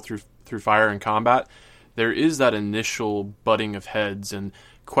trial through fire and combat, there is that initial butting of heads and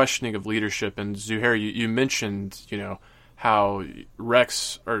questioning of leadership. And Zuhair, you mentioned, how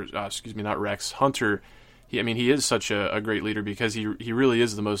Hunter, he is such a great leader because he really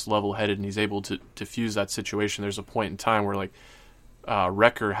is the most level-headed, and he's able to diffuse that situation. There's a point in time where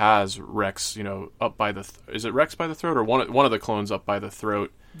Wrecker has Rex, up by the is it Rex by the throat, or one of the clones up by the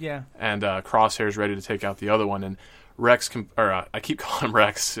throat? Yeah. And Crosshair's ready to take out the other one, and Rex I keep calling him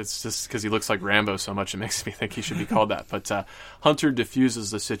Rex. It's just because he looks like Rambo so much, it makes me think he should be called that. But Hunter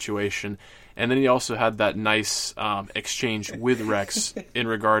diffuses the situation, and then he also had that nice exchange with Rex in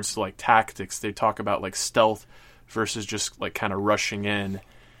regards to tactics. They talk about stealth versus just kind of rushing in,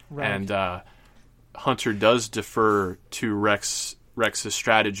 right. And Hunter does defer to Rex's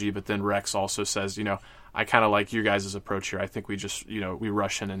strategy, but then Rex also says, I kind of like you guys' approach here. I think we just we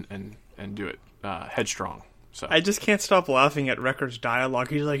rush in and do it headstrong. So I just can't stop laughing at Wrecker's dialogue.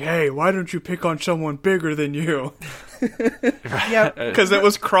 He's like, hey, why don't you pick on someone bigger than you? Yeah, because it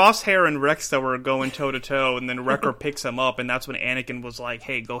was Crosshair and Rex that were going toe-to-toe, and then Wrecker picks him up, and that's when Anakin was like,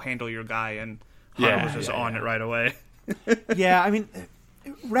 hey, go handle your guy, and Hunter was just on it right away. Yeah,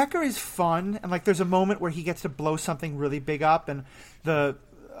 Wrecker is fun, and there's a moment where he gets to blow something really big up, and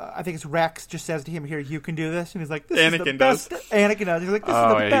I think it's Rex just says to him, here, you can do this. And he's like, Anakin is the best. Anakin does. He's like, this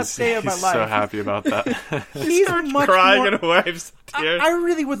is the best day of my life. He's so happy about that. He's much crying more, and wipes tears. I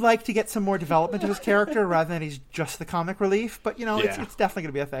really would like to get some more development of his character rather than he's just the comic relief. But, it's definitely going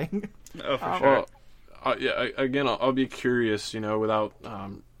to be a thing. Oh, for sure. Well, again, I'll be curious, without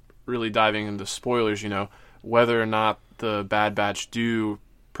really diving into spoilers, whether or not the Bad Batch do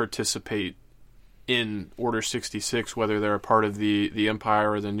participate in Order 66, whether they're a part of the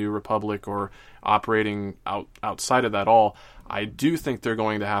Empire or the New Republic or operating outside of that all. I do think they're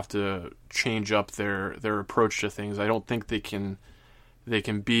going to have to change up their approach to things. I don't think they can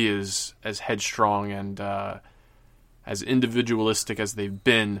be as headstrong and as individualistic as they've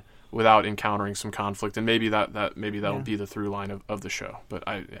been without encountering some conflict. And maybe that'll be the through line of the show. But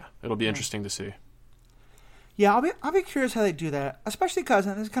it'll be interesting to see. Yeah, I'll be curious how they do that, especially because,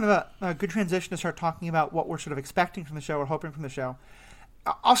 and this is kind of a good transition to start talking about what we're sort of expecting from the show or hoping from the show.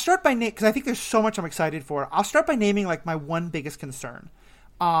 I'll start by because I think there's so much I'm excited for. I'll start by naming my one biggest concern,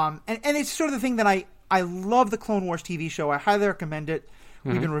 and it's sort of the thing that I love the Clone Wars TV show. I highly recommend it.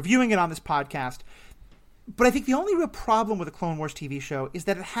 Mm-hmm. We've been reviewing it on this podcast, but I think the only real problem with the Clone Wars TV show is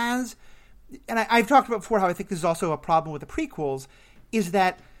that it has, and I've talked about before how I think this is also a problem with the prequels, is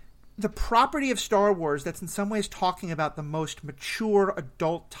that the property of Star Wars that's in some ways talking about the most mature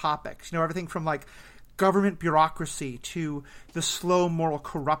adult topics, everything from government bureaucracy to the slow moral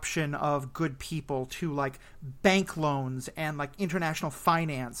corruption of good people to like bank loans and like international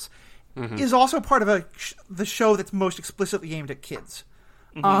finance is also part of the show that's most explicitly aimed at kids.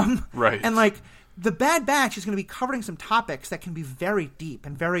 Right. And like the Bad Batch is going to be covering some topics that can be very deep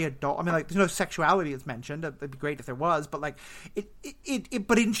and very adult. I mean, like there's no sexuality that's mentioned. It'd be great if there was, but like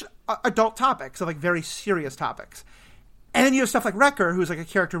but in adult topics, so like very serious topics. And then you have stuff like Wrecker, who's like a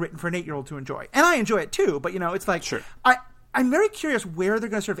character written for an 8-year-old to enjoy. And I enjoy it too, but it's like, sure. I'm very curious where they're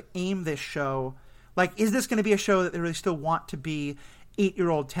going to sort of aim this show. Like, is this going to be a show that they really still want to be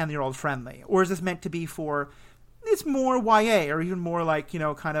 8-year-old, 10-year-old friendly? Or is this meant to be for, it's more YA or even more like,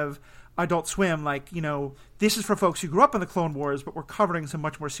 kind of Adult Swim, like, this is for folks who grew up in the Clone Wars, but we're covering some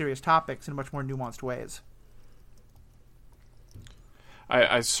much more serious topics in much more nuanced ways.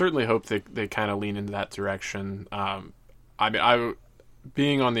 I certainly hope they kind of lean into that direction.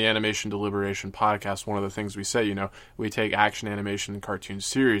 Being on the Animation Deliberation podcast, one of the things we say, we take action animation and cartoons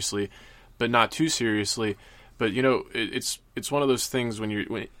seriously, but not too seriously. But it's one of those things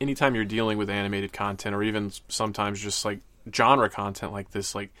anytime you're dealing with animated content, or even sometimes just like genre content like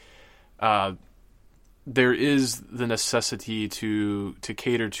this, like there is the necessity to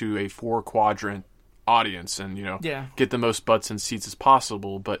cater to a 4-quadrant audience and get the most butts in seats as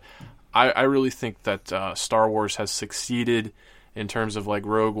possible. But I really think that Star Wars has succeeded in terms of like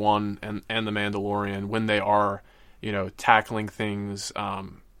Rogue One and The Mandalorian when they are, tackling things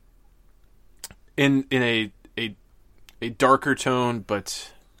in a darker tone,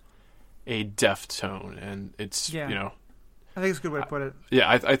 but a deft tone, and it's I think it's a good way to put it. Yeah,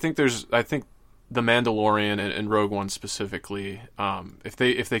 I think The Mandalorian and Rogue One specifically, if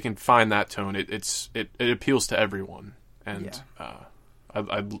they can find that tone, it appeals to everyone, and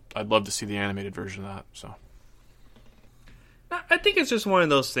I'd love to see the animated version of that. So I think it's just one of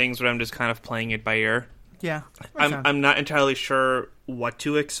those things where I'm just kind of playing it by ear. Yeah, I'm not entirely sure what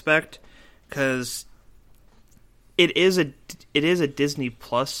to expect, because it is a Disney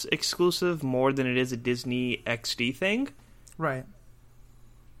Plus exclusive more than it is a Disney XD thing. Right.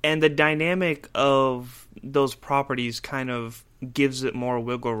 And the dynamic of those properties kind of gives it more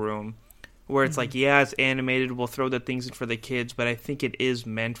wiggle room, where it's like, yeah, it's animated, we'll throw the things in for the kids, but I think it is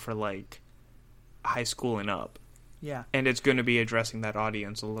meant for like high school and up. Yeah. And it's going to be addressing that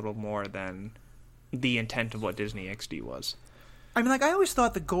audience a little more than the intent of what Disney XD was. I mean, like, I always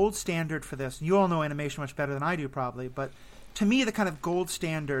thought the gold standard for this, and you all know animation much better than I do probably, but to me the kind of gold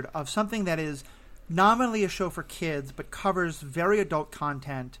standard of something that is nominally a show for kids but covers very adult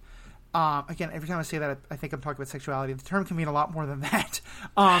content. Again, every time I say that, I think I'm talking about sexuality. The term can mean a lot more than that.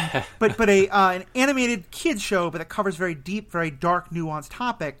 But an animated kids show, but that covers very deep, very dark, nuanced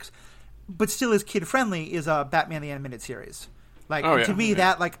topics, but still is kid friendly, is Batman the Animated Series. Like, to me,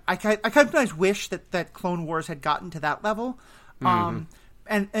 that, like, I sometimes wish that Clone Wars had gotten to that level. And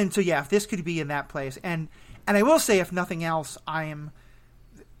so if this could be in that place, and I will say, if nothing else, I am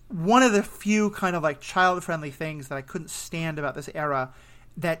one of the few kind of like child friendly things that I couldn't stand about this era,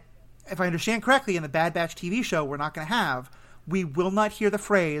 that if I understand correctly, in the Bad Batch TV show we're not going to have, we will not hear the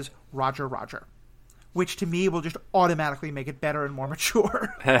phrase Roger Roger, which to me will just automatically make it better and more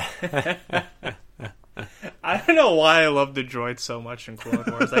mature. I don't know why I love the droids so much in Clone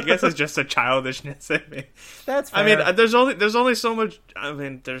Wars. I guess it's just a childishness in me. That's fair. I mean, there's only so much. I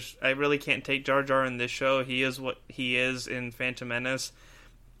mean, I really can't take Jar Jar in this show. He is what he is in Phantom Menace.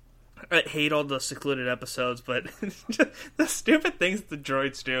 I hate all the secluded episodes, but the stupid things the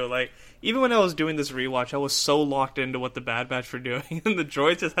droids do. Like, even when I was doing this rewatch, I was so locked into what the Bad Batch were doing, and the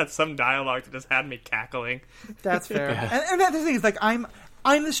droids just had some dialogue that just had me cackling. That's fair. And the thing is, like, I'm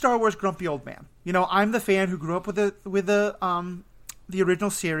the Star Wars grumpy old man. I'm the fan who grew up with the original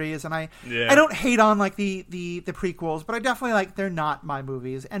series, and I don't hate on like the prequels, but I definitely like they're not my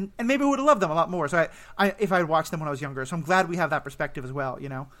movies, and maybe I would have loved them a lot more. So if I had watched them when I was younger, so I'm glad we have that perspective as well.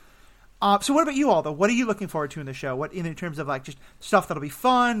 So what about you all, though? What are you looking forward to in the show? What in terms of like just stuff that'll be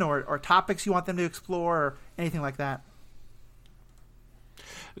fun, or topics you want them to explore, or anything like that?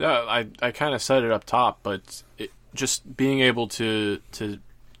 Yeah, I kind of said it up top, but just being able to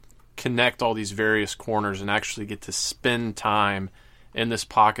connect all these various corners and actually get to spend time in this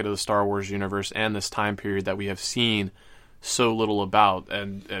pocket of the Star Wars universe and this time period that we have seen so little about,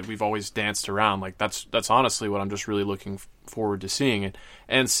 and we've always danced around. Like, that's honestly what I'm just really looking forward to seeing,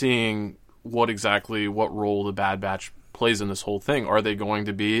 and seeing what role the Bad Batch plays in this whole thing. Are they going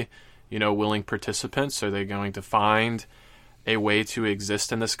to be, willing participants? Are they going to find a way to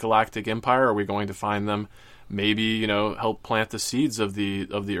exist in this galactic empire? Are we going to find them maybe, help plant the seeds of the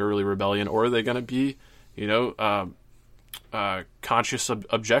early rebellion? Or are they going to be, conscious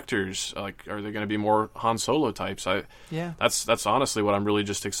objectors. Like, are they going to be more Han Solo types? That's honestly what I'm really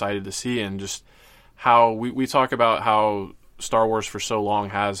just excited to see, and just how we talk about how Star Wars for so long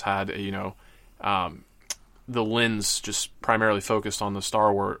has had the lens just primarily focused on the the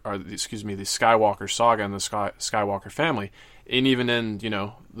Skywalker saga and the Skywalker family, and even in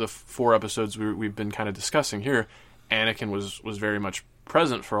the 4 episodes we've been kind of discussing here, Anakin was very much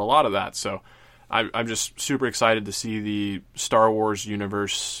present for a lot of that. So I'm just super excited to see the Star Wars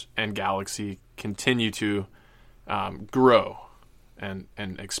universe and galaxy continue to grow and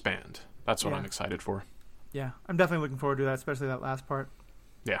expand. That's what I'm excited for. Yeah, I'm definitely looking forward to that, especially that last part.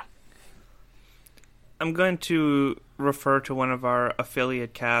 Yeah. I'm going to refer to one of our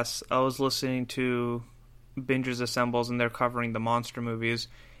affiliate casts. I was listening to Bingers Assembles, and they're covering the monster movies.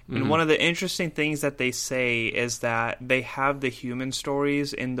 And one of the interesting things that they say is that they have the human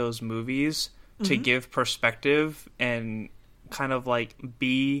stories in those movies to give perspective and kind of like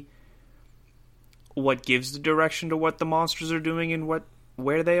be what gives the direction to what the monsters are doing and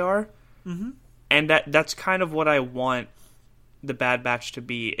where they are. And that's kind of what I want the Bad Batch to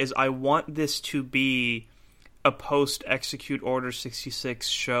be. Is I want this to be a post Execute Order 66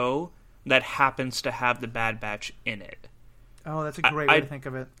 show that happens to have the Bad Batch in it. Oh, that's a great way to think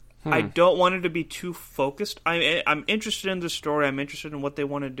of it. I don't want it to be too focused. I'm interested in the story. I'm interested in what they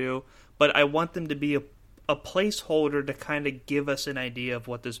want to do, but I want them to be a placeholder to kind of give us an idea of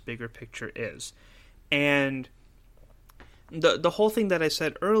what this bigger picture is. And the whole thing that I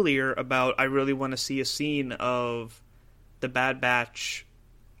said earlier about I really want to see a scene of the Bad Batch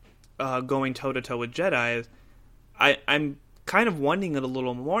going toe-to-toe with Jedi, I'm kind of wanting it a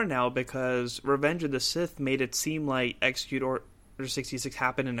little more now, because Revenge of the Sith made it seem like Execute Order 66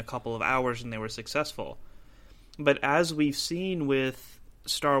 happened in a couple of hours and they were successful. But as we've seen with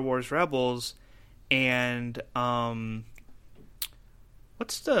Star Wars Rebels and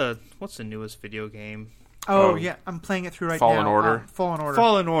what's the newest video game? Oh yeah, I'm playing it through right Fallen now. Order.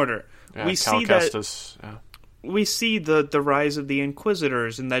 Fallen Order. Yeah, we Cal see Kestis, we see the rise of the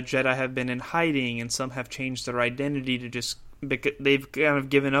Inquisitors, and that Jedi have been in hiding, and some have changed their identity to just because they've kind of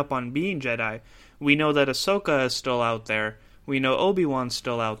given up on being Jedi. We know that Ahsoka is still out there. We know Obi-Wan's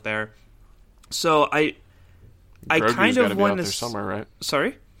still out there. So I kind of want to somewhere, right?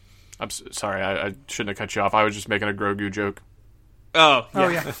 Sorry? I'm sorry, I shouldn't have cut you off. I was just making a Grogu joke. Oh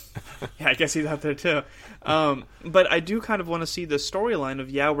yeah. Yeah, I guess he's out there too. But I do kind of want to see the storyline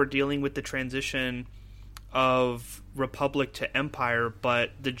of, we're dealing with the transition of Republic to Empire,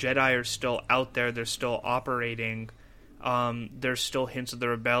 but the Jedi are still out there. They're still operating. There's still hints of the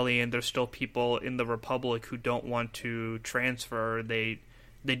rebellion. There's still people in the Republic who don't want to transfer. They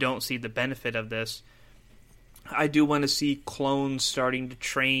don't see the benefit of this. I do want to see clones starting to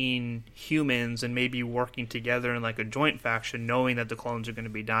train humans and maybe working together in like a joint faction, knowing that the clones are going to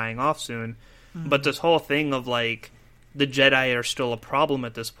be dying off soon. But this whole thing of like the Jedi are still a problem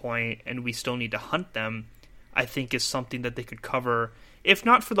at this point and we still need to hunt them, I think is something that they could cover, if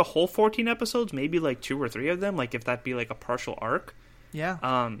not for the whole 14 episodes, maybe like 2 or 3 of them, like if that'd be like a partial arc.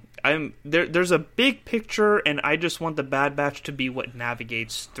 Yeah. There's a big picture, and I just want the Bad Batch to be what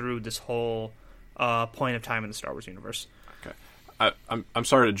navigates through this whole point of time in the Star Wars universe. Okay. I'm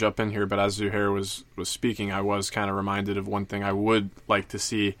sorry to jump in here, but as Zuhair was speaking, I was kind of reminded of one thing I would like to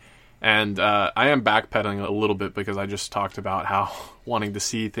see. And I am backpedaling a little bit because I just talked about how wanting to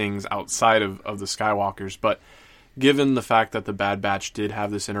see things outside of the Skywalkers. But given the fact that the Bad Batch did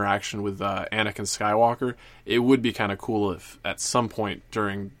have this interaction with Anakin Skywalker, it would be kind of cool if at some point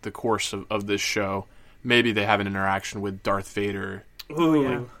during the course of this show, maybe they have an interaction with Darth Vader.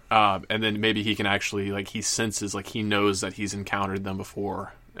 Ooh, yeah. And then maybe he can actually, like, he senses, like, he knows that he's encountered them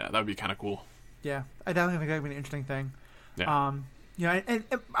before. Yeah, that would be kind of cool. Yeah, I definitely think that would be an interesting thing. Yeah. And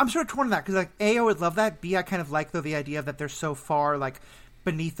I'm sort of torn on that, because, like, A, I would love that. B, I kind of like, though, the idea that they're so far, like,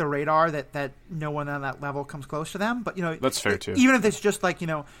 beneath the radar that no one on that level comes close to them. But, that's fair, too. Even if it's just, like,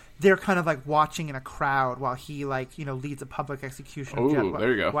 they're kind of, like, watching in a crowd while he, like, leads a public execution. Ooh,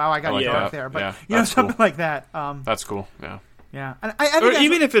 there you go. Wow, I got like dark there. But, yeah, something cool. like that. That's cool, yeah. Yeah. And I think or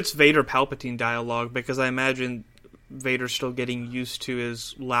even if it's Vader-Palpatine dialogue, because I imagine Vader's still getting used to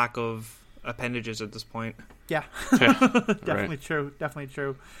his lack of appendages at this point. Yeah. Definitely right. true. Definitely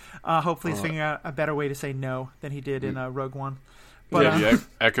true. Hopefully he's figuring out a better way to say no than he did in Rogue One. But, maybe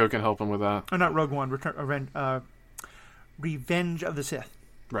Echo can help him with that. Or not Rogue One, Revenge of the Sith.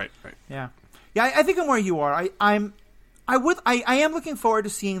 Right. Yeah. Yeah, I think I'm where you are. I am looking forward to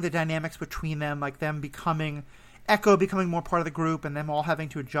seeing the dynamics between them, like them Echo becoming more part of the group, and them all having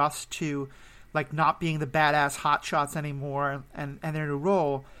to adjust to, like, not being the badass hotshots anymore and their new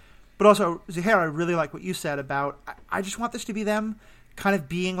role. But also, Zuhair, I really like what you said about, I just want this to be them kind of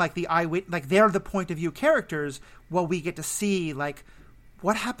being like the eyewitness, like they're the point of view characters while we get to see like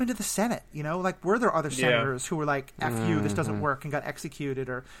what happened to the Senate, like were there other senators who were like, F you, this doesn't work and got executed,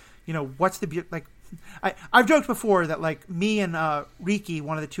 or, what's the, like, I've joked before that like me and Riki,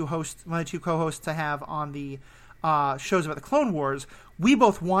 one of the two co-hosts I have on the shows about the Clone Wars, we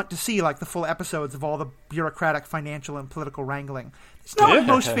both want to see like the full episodes of all the bureaucratic, financial, and political wrangling. It's not what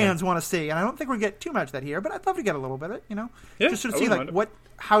most fans want to see, and I don't think we're going to get too much of that here, but I'd love to get a little bit of it, just sort of see like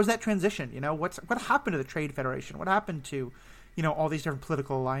how's that transition, what happened to the Trade Federation, what happened to, all these different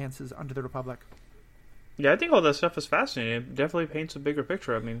political alliances under the Republic. Yeah, I think all that stuff is fascinating. It definitely paints a bigger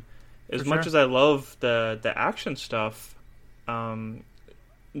picture. I mean, as much as I love the action stuff,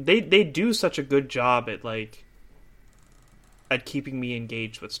 they do such a good job at keeping me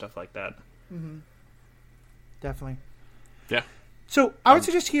engaged with stuff like that. Mm-hmm. Definitely. Yeah. So I would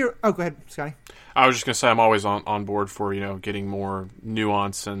suggest here. Oh, go ahead, Scotty. I was just going to say I'm always on board for getting more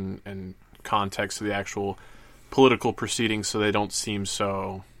nuance and context to the actual political proceedings, so they don't seem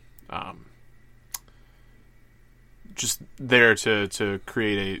so just there to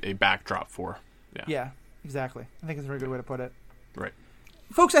create a backdrop for. Yeah, exactly. I think it's a very good way to put it. Right.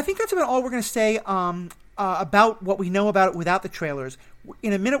 Folks, I think that's about all we're going to say about what we know about it without the trailers.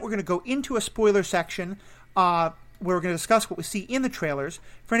 In a minute, we're going to go into a spoiler section where we're going to discuss what we see in the trailers.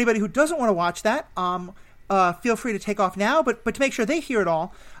 For anybody who doesn't want to watch that, feel free to take off now, but to make sure they hear it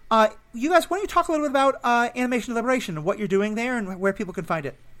all, you guys, why don't you talk a little bit about Animation Liberation and what you're doing there and where people can find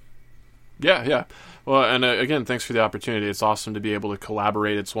it? Yeah. Well, and again, thanks for the opportunity. It's awesome to be able to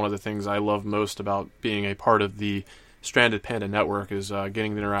collaborate. It's one of the things I love most about being a part of the Stranded Panda Network is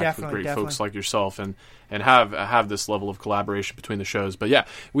getting to interact with great folks like yourself and have this level of collaboration between the shows. But yeah,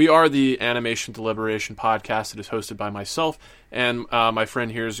 we are the Animation Deliberation podcast. It is hosted by myself and my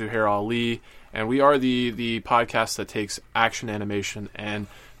friend here, Zuhair Ali, and we are the podcast that takes action animation and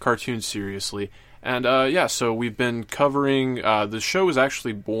cartoons seriously. And so we've been covering, the show was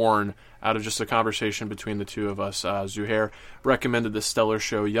actually born out of just a conversation between the two of us. Zuhair recommended the stellar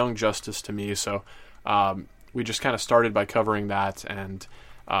show Young Justice to me, so we just kind of started by covering that, and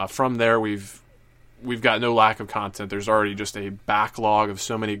from there we've got no lack of content. There's already just a backlog of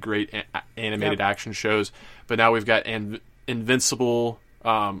so many great animated action shows, but now we've got Invincible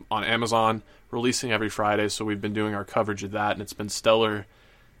on Amazon releasing every Friday, so we've been doing our coverage of that, and it's been stellar.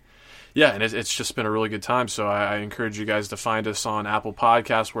 Yeah, and it's just been a really good time, so I encourage you guys to find us on Apple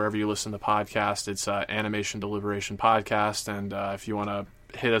Podcasts, wherever you listen to podcasts. It's Animation Deliberation Podcast, and if you want to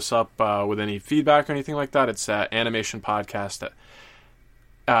hit us up with any feedback or anything like that, it's animationpodcast at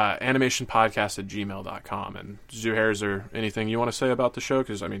gmail.com. And Zuhair, is there anything you want to say about the show?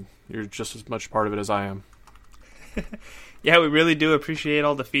 Because, I mean, you're just as much part of it as I am. Yeah, we really do appreciate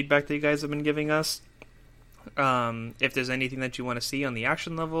all the feedback that you guys have been giving us. If there's anything that you want to see on the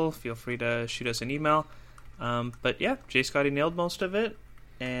action level, feel free to shoot us an email. But yeah, J. Scotty nailed most of it,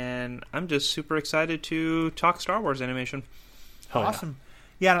 and I'm just super excited to talk Star Wars animation. Awesome.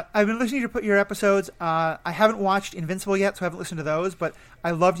 Yeah, I've been listening to your episodes. I haven't watched Invincible yet, so I haven't listened to those, but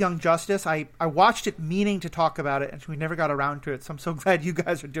I love Young Justice. I watched it meaning to talk about it, and we never got around to it, so I'm so glad you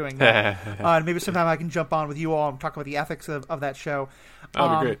guys are doing that. And maybe sometime I can jump on with you all and talk about the ethics of that show. That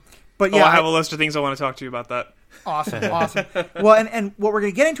would be great. But yeah, I have a list of things I want to talk to you about that. Awesome. Well, and what we're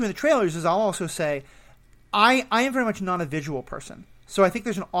going to get into in the trailers is I'll also say I am very much not a visual person, so I think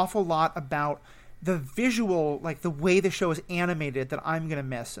there's an awful lot about the visual, like the way the show is animated, that I'm going to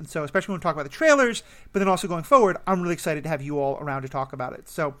miss. And so especially when we talk about the trailers, but then also going forward, I'm really excited to have you all around to talk about it.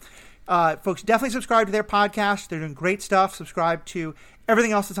 So folks, definitely subscribe to their podcast. They're doing great stuff. Subscribe to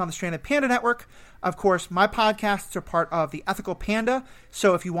everything else that's on the Stranded Panda Network. Of course, my podcasts are part of the Ethical Panda.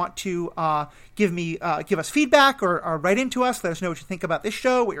 So if you want to give us feedback or write into us, let us know what you think about this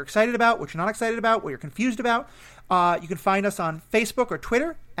show, what you're excited about, what you're not excited about, what you're confused about. You can find us on Facebook or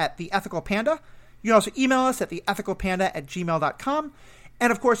Twitter at The Ethical Panda. You can also email us at theethicalpanda@gmail.com.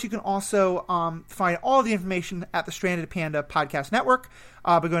 And, of course, you can also find all the information at the Stranded Panda Podcast Network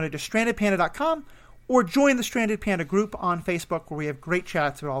by going to strandedpanda.com or join the Stranded Panda group on Facebook, where we have great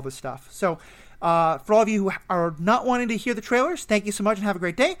chats about all this stuff. So for all of you who are not wanting to hear the trailers, thank you so much and have a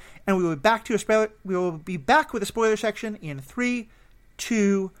great day. And we will be back with a spoiler section in 3,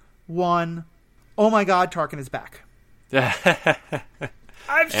 2, 1. Oh, my God, Tarkin is back.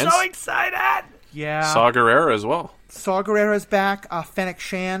 I'm so excited! Yeah. Saw Gerrera as well. Saw Gerrera is back. Fennec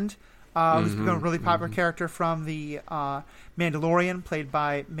Shand, who's become a really popular character from the Mandalorian, played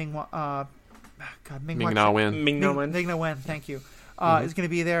by Ming-Na Wen. Ming-Na Wen, thank you. Is going to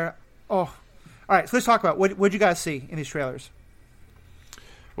be there. Oh, all right. So let's talk about what you guys see in these trailers.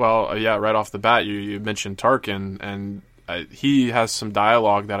 Well, yeah, right off the bat, you mentioned Tarkin, and he has some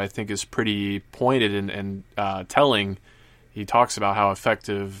dialogue that I think is pretty pointed and telling. He talks about how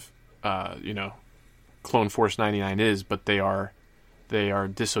effective, Clone Force 99 is, but they are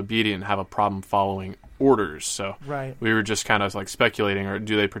disobedient and have a problem following orders. So right. We were just kind of like speculating, or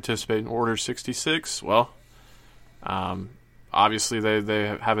do they participate in Order 66? Well, obviously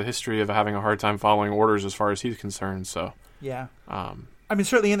they have a history of having a hard time following orders as far as he's concerned. So yeah. I mean,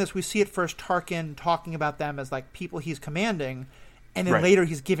 certainly in this, we see at first Tarkin talking about them as like people he's commanding, and then later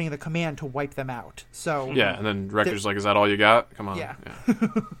he's giving the command to wipe them out. So yeah, and then Wrecker's like, "Is that all you got? Come on." Yeah.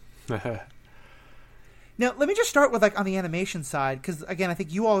 Now, let me just start with like on the animation side, because again, I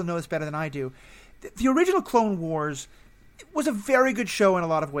think you all know this better than I do. The original Clone Wars was a very good show in a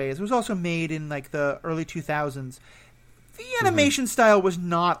lot of ways. It was also made in like the early 2000s. The animation style was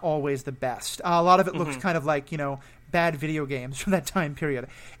not always the best. A lot of it looks kind of like, bad video games from that time period.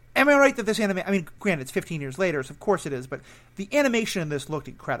 Am I right that this I mean, granted, it's 15 years later, so of course it is, but the animation in this looked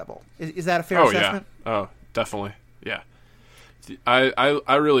incredible. Is that a fair assessment? Yeah. Oh, definitely. Yeah.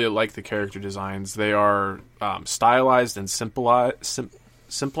 I really like the character designs. They are stylized and simplified.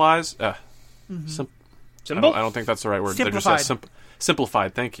 Simplified? I don't think that's the right word. Simplified. They're just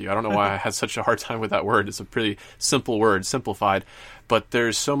simplified. Thank you. I don't know why I had such a hard time with that word. It's a pretty simple word, simplified. But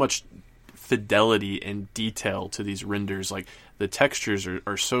there's so much fidelity and detail to these renders. Like the textures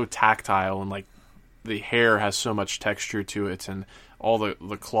are so tactile, and like the hair has so much texture to it, and all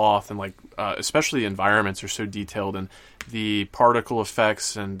the cloth, and like especially the environments are so detailed, and the particle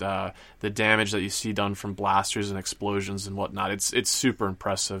effects and the damage that you see done from blasters and explosions and whatnot. It's super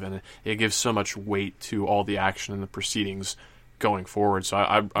impressive, and it gives so much weight to all the action and the proceedings going forward. So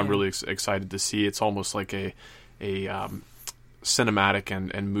I'm really excited to see. It's almost like a cinematic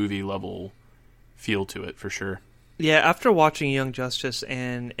and movie level feel to it for sure. Yeah, after watching Young Justice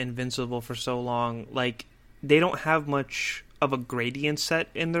and Invincible for so long, like they don't have much of a gradient set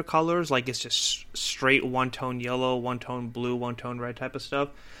in their colors. Like it's just straight one-tone yellow, one-tone blue, one-tone red type of stuff.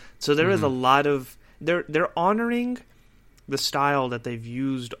 So there is a lot of they're honoring the style that they've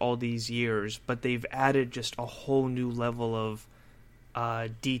used all these years, but they've added just a whole new level of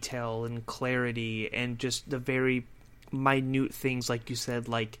detail and clarity, and just the very minute things, like you said,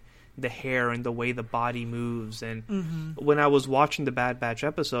 like the hair and the way the body moves. And when I was watching the Bad Batch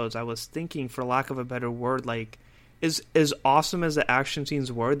episodes, I was thinking, for lack of a better word, like as awesome as the action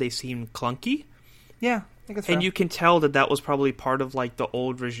scenes were, they seemed clunky. Yeah, I think it's fair. And you can tell that was probably part of like the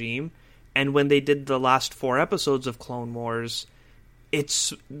old regime. And when they did the last 4 episodes of Clone Wars,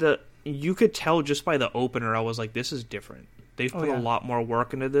 you could tell just by the opener, I was like, this is different. They've put a lot more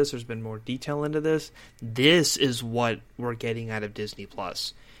work into this. There's been more detail into this. This is what we're getting out of Disney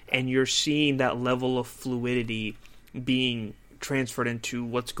Plus. And you're seeing that level of fluidity being transferred into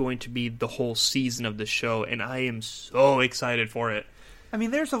what's going to be the whole season of the show. And I am so excited for it. I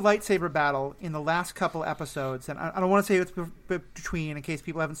mean, there's a lightsaber battle in the last couple episodes, and I don't want to say it's between, in case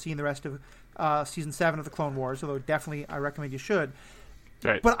people haven't seen the rest of Season 7 of the Clone Wars, although definitely I recommend you should.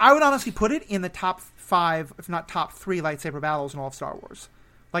 Right. But I would honestly put it in the top 5, if not top 3 lightsaber battles in all of Star Wars.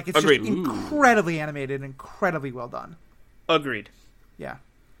 Like, it's Agreed. just incredibly animated and incredibly well done. Agreed. Yeah.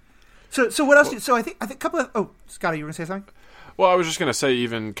 So what else? So I think a couple of... Oh, Scotty, you were going to say something? Well, I was just going to say,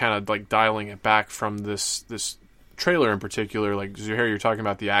 even kind of like dialing it back from this trailer in particular, like Zuhair, you're talking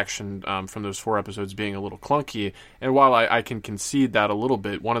about the action from those 4 episodes being a little clunky, and while I can concede that a little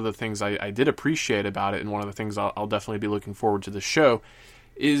bit, one of the things I did appreciate about it, and one of the things I'll definitely be looking forward to the show,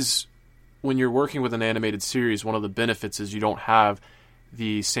 is when you're working with an animated series, one of the benefits is you don't have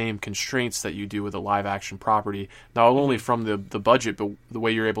the same constraints that you do with a live action property, not only from the budget, but the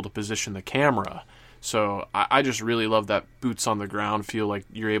way you're able to position the camera. So I just really love that boots on the ground feel. Like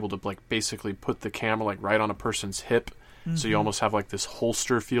you're able to like basically put the camera like right on a person's hip. So you almost have like this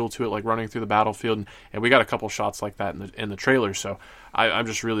holster feel to it, like running through the battlefield. And we got a couple shots like that in the trailer. So I'm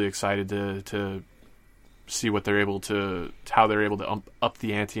just really excited to see what they're able to, how they're able to up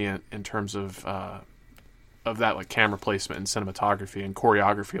the ante in terms of that like camera placement and cinematography and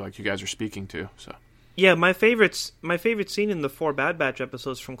choreography, like you guys are speaking to. So. Yeah, my favorite scene in the 4 Bad Batch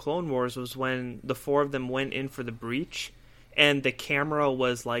episodes from Clone Wars was when the 4 of them went in for the breach, and the camera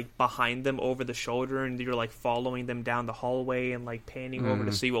was like behind them over the shoulder, and you're like following them down the hallway and like panning over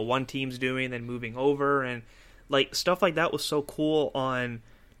to see what one team's doing, then moving over, and like stuff like that was so cool on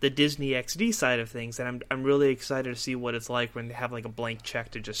the Disney XD side of things, and I'm really excited to see what it's like when they have like a blank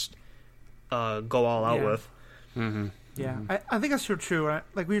check to just go all out with. Mm-hmm. Yeah, I think that's so true.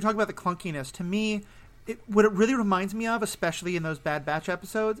 Like when you're talking about the clunkiness, to me, what it really reminds me of, especially in those Bad Batch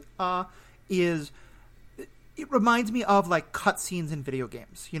episodes, is it reminds me of like cutscenes in video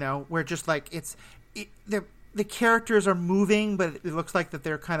games, where just like the characters are moving, but it looks like that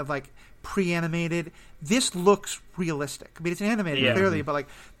they're kind of like pre-animated. This looks realistic. I mean, it's animated clearly, but like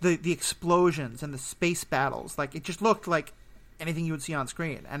the explosions and the space battles, like it just looked like anything you would see on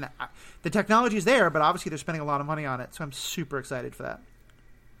screen. And the technology is there, but obviously they're spending a lot of money on it, so I'm super excited for that.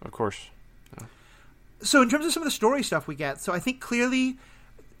 Of course. Yeah. So in terms of some of the story stuff we get, so I think clearly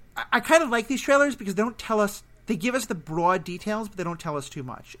I kind of like these trailers because they don't tell us, they give us the broad details, but they don't tell us too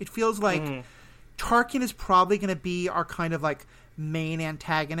much. It feels like Tarkin is probably going to be our kind of like main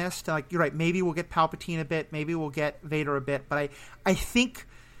antagonist. Like, you're right, maybe we'll get Palpatine a bit, maybe we'll get Vader a bit, but I think,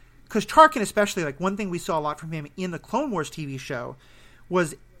 because Tarkin especially, like one thing we saw a lot from him in the Clone Wars TV show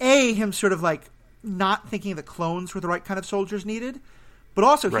was him sort of like not thinking the clones were the right kind of soldiers needed, but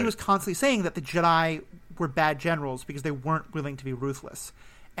also he was constantly saying that the Jedi were bad generals because they weren't willing to be ruthless.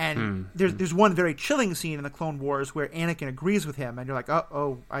 And there's one very chilling scene in the Clone Wars where Anakin agrees with him, and you're like,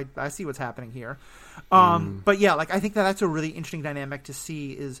 I see what's happening here. But yeah, like I think that's a really interesting dynamic to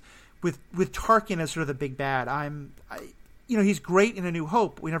see is with Tarkin as sort of the big bad. He's great in A New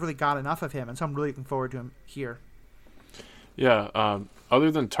Hope. We never really got enough of him, and so I'm really looking forward to him here. Yeah.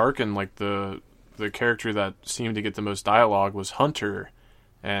 Other than Tarkin, like the character that seemed to get the most dialogue was Hunter,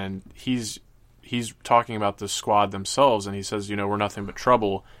 and he's talking about the squad themselves, and he says, we're nothing but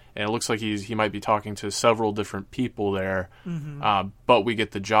trouble. And it looks like he might be talking to several different people there, but we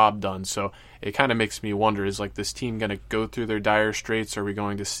get the job done. So it kind of makes me wonder, is like this team going to go through their dire straits? Are we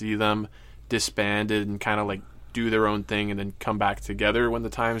going to see them disbanded and kind of like do their own thing and then come back together when the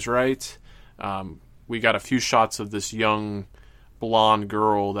time's right? We got a few shots of this young blonde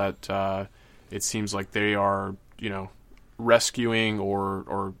girl that it seems like they are, rescuing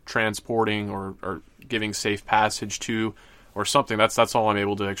or transporting or giving safe passage to or something. That's all I'm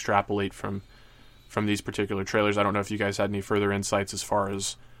able to extrapolate from these particular trailers. I don't know if you guys had any further insights as far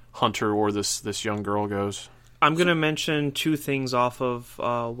as Hunter or this young girl goes. I'm going to mention two things off of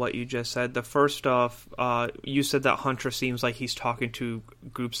what you just said. The first off, you said that Hunter seems like he's talking to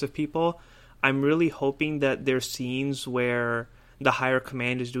groups of people. I'm really hoping that there's scenes where the higher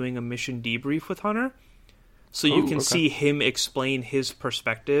command is doing a mission debrief with Hunter. So you can see him explain his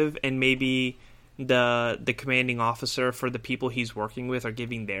perspective, and maybe the commanding officer for the people he's working with are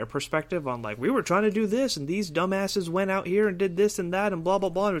giving their perspective on, like, we were trying to do this, and these dumbasses went out here and did this and that, and blah, blah,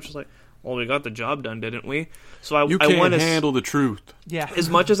 blah. And it's just like, well, we got the job done, didn't we? So I can't handle the truth. Yeah. As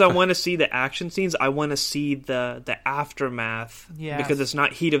much as I want to see the action scenes, I want to see the aftermath. Yes. Because it's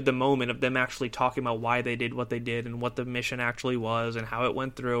not heat of the moment of them actually talking about why they did what they did and what the mission actually was and how it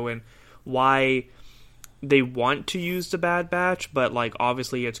went through and why they want to use the Bad Batch, but like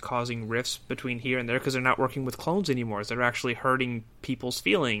obviously it's causing rifts between here and there because they're not working with clones anymore. So they're actually hurting people's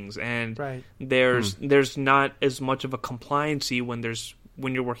feelings, and there's not as much of a compliancy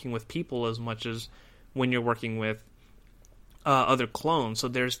when you're working with people as much as when you're working with other clones. So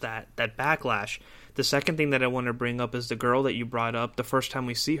there's that backlash. The second thing that I want to bring up is the girl that you brought up. The first time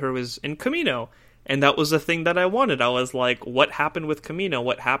we see her was in Kamino. And that was the thing that I wanted. I was like, what happened with Kamino?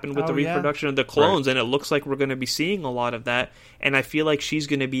 What happened with the reproduction of the clones? Right. And it looks like we're going to be seeing a lot of that. And I feel like she's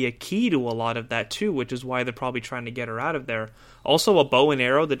going to be a key to a lot of that too, which is why they're probably trying to get her out of there. Also, a bow and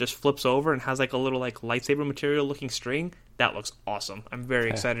arrow that just flips over and has like a little like lightsaber material looking string. That looks awesome. I'm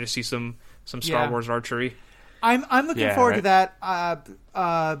very excited to see some Star Wars archery. I'm looking forward to that.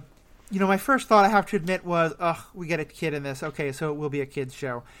 My first thought, I have to admit, was, we get a kid in this. Okay, so it will be a kid's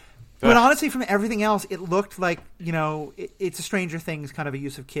show. But honestly, from everything else, it looked like, it's a Stranger Things kind of a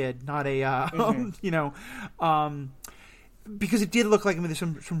use of kid, not a, because it did look like, there's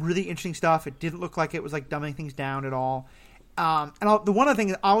some really interesting stuff. It didn't look like it was like dumbing things down at all. The one other thing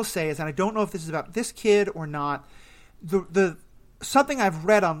that I'll say is, and I don't know if this is about this kid or not, the something I've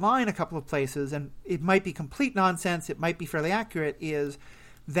read online a couple of places, and it might be complete nonsense, it might be fairly accurate, is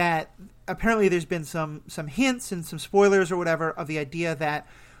that apparently there's been some hints and some spoilers or whatever of the idea that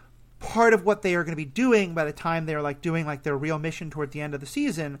part of what they are going to be doing by the time they're like doing like their real mission toward the end of the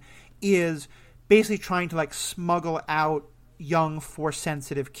season is basically trying to like smuggle out young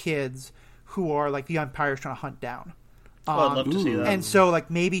Force-sensitive kids who are like the Empire's trying to hunt down. I'd love to see that. And so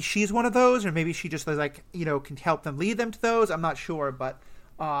like maybe she's one of those, or maybe she just like can help them, lead them to those. I'm not sure, but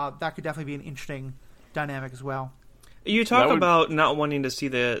that could definitely be an interesting dynamic as well. You talk about not wanting to see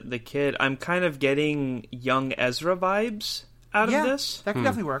the kid. I'm kind of getting young Ezra vibes out of this. That could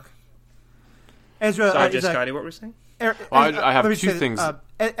definitely work. Ezra, Sorry, Scotty, what were you saying? I have two things.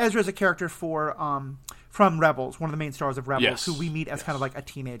 Ezra is a character from Rebels, one of the main stars of Rebels, who we meet as kind of like a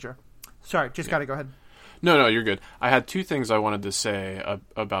teenager. Sorry, just got to go ahead. No, you're good. I had two things I wanted to say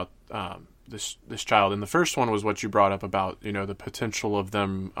about this child. And the first one was what you brought up about, you know, the potential of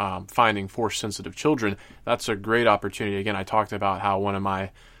them finding Force-sensitive children. That's a great opportunity. Again, I talked about how one of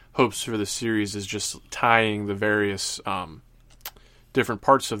my hopes for the series is just tying the various different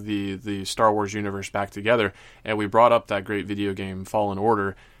parts of the Star Wars universe back together. And we brought up that great video game Fallen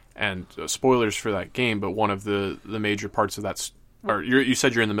Order, and spoilers for that game, but one of the major parts of that or you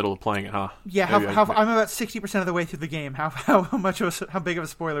said you're in the middle of playing it, huh? Yeah, I'm about 60% of the way through the game. How big of a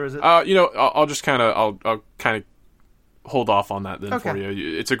spoiler is it? You know, I'll just kind of hold off on that then for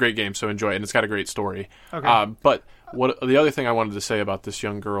you. It's a great game, so enjoy it, and it's got a great story. Okay. But what the other thing I wanted to say about this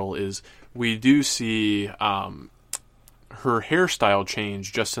young girl is we do see her hairstyle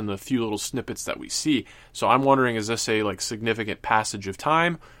change just in the few little snippets that we see. So I'm wondering, is this a significant passage of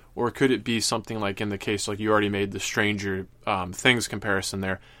time? Or could it be something like in the case, like you already made the Stranger Things comparison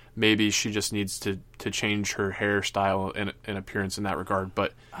there, maybe she just needs to change her hairstyle and appearance in that regard.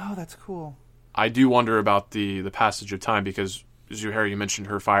 But oh, that's cool. I do wonder about the passage of time, because Zuhair, you mentioned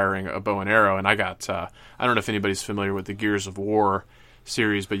her firing a bow and arrow, and I got, I don't know if anybody's familiar with the Gears of War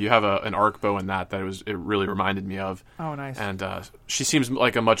series, but you have an arc bow in that it really reminded me of. Oh, nice. And she seems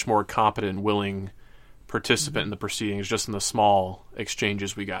like a much more competent and willing participant in the proceedings, just in the small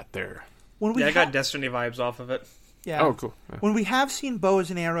exchanges we got there. I got Destiny vibes off of it. Yeah. Oh, cool. Yeah. When we have seen bows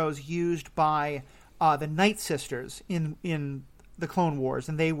and arrows used by the Night Sisters in the Clone Wars,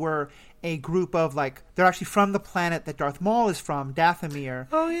 and they were a group of they're actually from the planet that Darth Maul is from, Dathomir.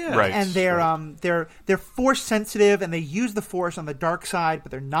 Oh yeah, right. And they're Force sensitive, and they use the Force on the dark side,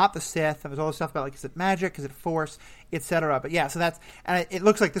 but they're not the Sith. And there's all this stuff about is it magic, is it Force, etc. But yeah, so it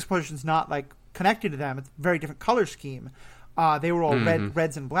looks like this person's not connected to them. It's a very different color scheme. They were all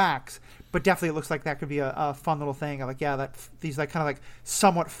reds and blacks, but definitely it looks like that could be a fun little thing. These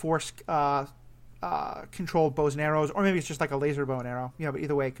somewhat Force controlled bows and arrows, or maybe it's just like a laser bow and arrow. But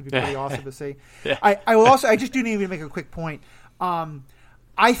either way, it could be pretty awesome to see. Yeah. I just do need to make a quick point.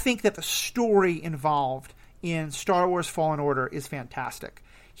 I think that the story involved in Star Wars Fallen Order is fantastic.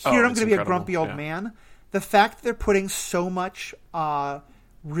 Here I'm going to be a grumpy old man. The fact that they're putting so much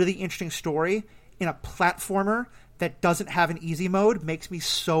really interesting story in a platformer that doesn't have an easy mode makes me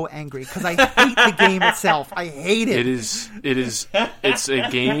so angry, because I hate the game itself. I hate it. It's a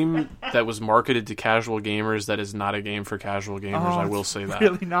game that was marketed to casual gamers that is not a game for casual gamers. I will say that.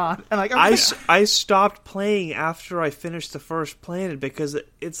 Really not. And I stopped playing after I finished the first planet, because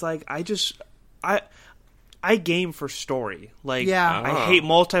it's I game for story. I hate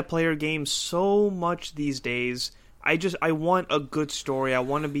multiplayer games so much these days. I want a good story. I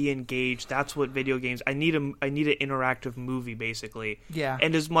want to be engaged. That's what video games. I need an interactive movie, basically. Yeah.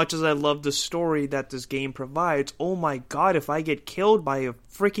 And as much as I love the story that this game provides, oh my god, if I get killed by a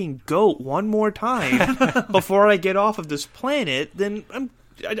freaking goat one more time before I get off of this planet, then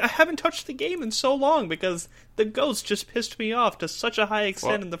I haven't touched the game in so long, because the ghosts just pissed me off to such a high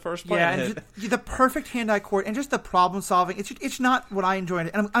extent in the first planet. Yeah, and the perfect hand-eye coordination and just the problem solving. It's not what I enjoy.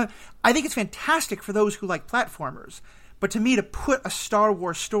 And I think it's fantastic for those who like platformers. But to me, to put a Star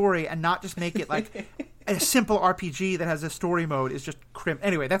Wars story and not just make it a simple RPG that has a story mode is just crimp.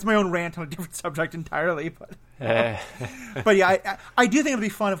 Anyway, that's my own rant on a different subject entirely. But but yeah, I do think it'll be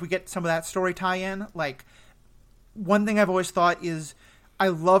fun if we get some of that story tie-in. One thing I've always thought is, I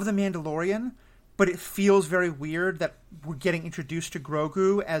love The Mandalorian, but it feels very weird that we're getting introduced to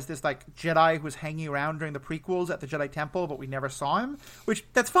Grogu as this Jedi who was hanging around during the prequels at the Jedi Temple, but we never saw him. Which,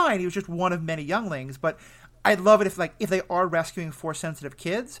 that's fine. He was just one of many younglings. But I'd love it if they are rescuing Force-sensitive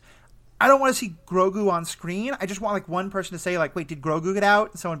kids. I don't want to see Grogu on screen. I just want one person to say wait, did Grogu get out?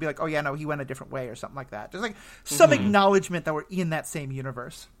 And someone be oh yeah, no, he went a different way, or something like that. Just some acknowledgement that we're in that same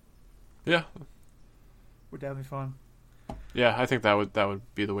universe. Yeah. Would definitely be fun. Yeah, I think that would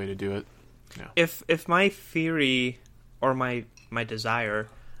be the way to do it. Yeah. If my theory or my desire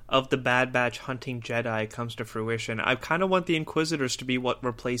of the Bad Batch hunting Jedi comes to fruition, I kind of want the Inquisitors to be what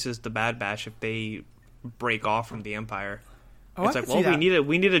replaces the Bad Batch if they break off from the Empire. It's we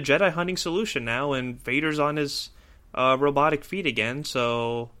need a Jedi hunting solution now, and Vader's on his robotic feet again,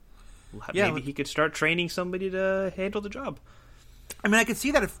 so maybe he could start training somebody to handle the job. I mean, I could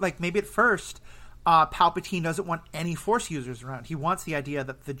see that if maybe at first Palpatine doesn't want any Force users around. He wants the idea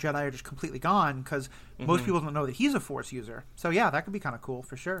that the Jedi are just completely gone, because most people don't know that he's a Force user. So yeah, that could be kind of cool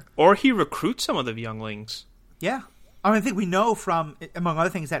for sure. Or he recruits some of the younglings. Yeah. I think we know from, among other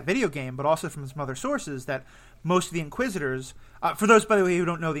things, that video game, but also from some other sources, that most of the Inquisitors, for those, by the way, who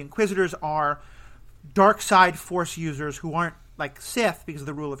don't know, the Inquisitors are dark side Force users who aren't Sith because of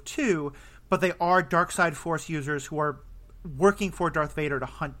the rule of two, but they are dark side Force users who are working for Darth Vader to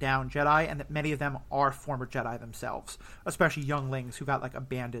hunt down Jedi, and that many of them are former Jedi themselves, especially younglings who got like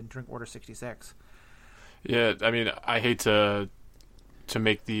abandoned during Order 66. Yeah, I mean, I hate to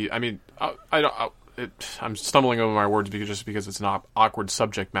make the. I mean, I'm stumbling over my words because it's an awkward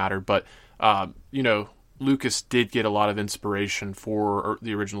subject matter, but Lucas did get a lot of inspiration for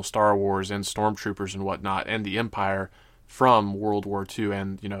the original Star Wars and Stormtroopers and whatnot, and the Empire from World War II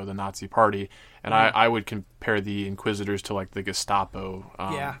and the Nazi Party, and I would compare the Inquisitors to like the Gestapo.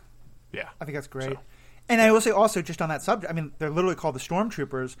 Yeah, I think that's great. So. And I will say also, just on that subject, I mean, they're literally called the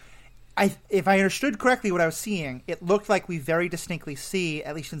Stormtroopers. If I understood correctly what I was seeing, it looked like we very distinctly see,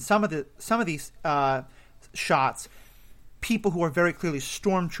 at least in some of these shots, people who are very clearly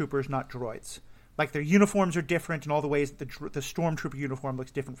Stormtroopers, not droids. Like their uniforms are different in all the ways that the Stormtrooper uniform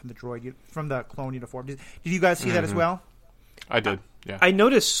looks different from the clone uniform. Did you guys see that as well? I did, yeah. I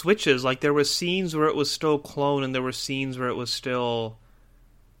noticed switches. Like there was scenes where it was still clone, and there were scenes where it was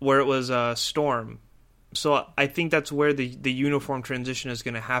Storm. So I think that's where the uniform transition is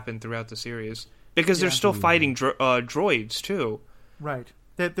going to happen throughout the series, because they're still fighting droids too. Right.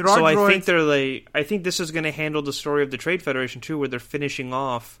 There are droids. I think this is going to handle the story of the Trade Federation too, where they're finishing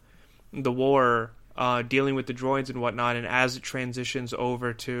off the war, dealing with the droids and whatnot, and as it transitions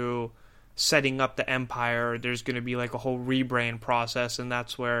over to setting up the Empire, there's going to be like a whole rebrand process, and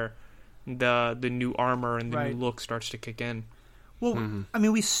that's where the new armor and the new look starts to kick in. Well, I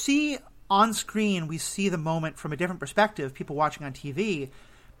mean, we see on screen, we see the moment from a different perspective, people watching on TV,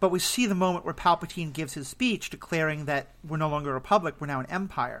 but we see the moment where Palpatine gives his speech declaring that we're no longer a republic, we're now an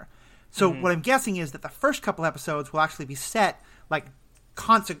empire. So what I'm guessing is that the first couple episodes will actually be set like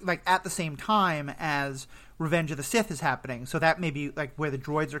at the same time as Revenge of the Sith is happening. So that may be like where the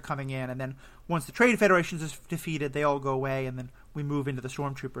droids are coming in, and then once the Trade Federation is defeated, they all go away, and then we move into the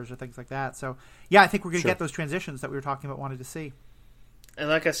Stormtroopers or things like that. So yeah, I think we're going to get those transitions that we were talking about wanted to see. And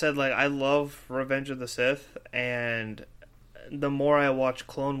like I said, like I love Revenge of the Sith, and the more I watch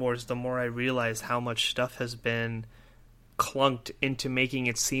Clone Wars, the more I realize how much stuff has been clunked into making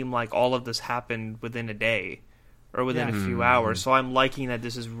it seem like all of this happened within a day or within a few hours. So I'm liking that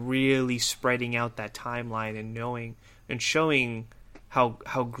this is really spreading out that timeline and knowing and showing how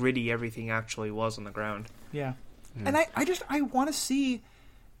gritty everything actually was on the ground. Yeah. And I want to see,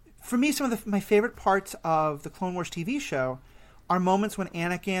 for me, some of my favorite parts of the Clone Wars TV show are moments when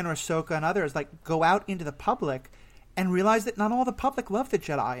Anakin or Ahsoka and others like go out into the public and realize that not all the public love the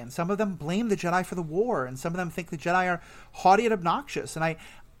Jedi, and some of them blame the Jedi for the war, and some of them think the Jedi are haughty and obnoxious. And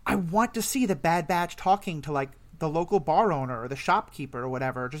I want to see the Bad Batch talking to like the local bar owner or the shopkeeper or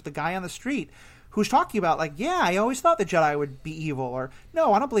whatever, or just the guy on the street who's talking about like, yeah, I always thought the Jedi would be evil, or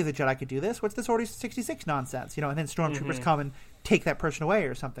no, I don't believe the Jedi could do this. What's this Order 66 nonsense? And then Stormtroopers come and take that person away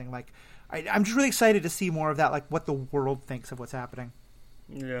or something. Like, I'm just really excited to see more of that, like what the world thinks of what's happening.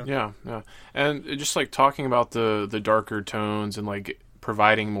 Yeah. And just like talking about the darker tones and like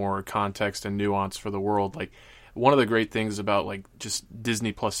providing more context and nuance for the world, like one of the great things about like just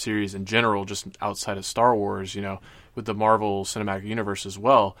Disney Plus series in general, just outside of Star Wars, with the Marvel Cinematic Universe as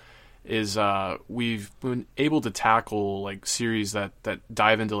well, is we've been able to tackle like series that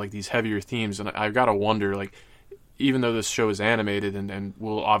dive into like these heavier themes. And I've got to wonder, like, even though this show is animated and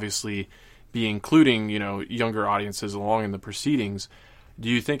will obviously be including, younger audiences along in the proceedings, do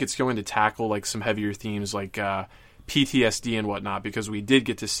you think it's going to tackle like some heavier themes like PTSD and whatnot? Because we did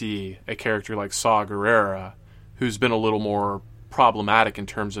get to see a character like Saw Gerrera, who's been a little more problematic in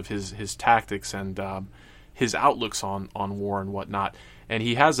terms of his tactics and his outlooks on war and whatnot. And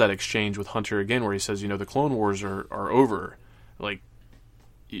he has that exchange with Hunter again where he says, the Clone Wars are over. Like,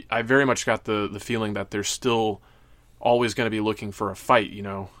 I very much got the feeling that they're still always going to be looking for a fight.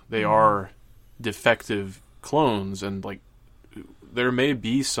 They are defective clones, and like there may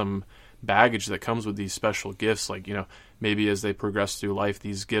be some baggage that comes with these special gifts. Like, maybe as they progress through life,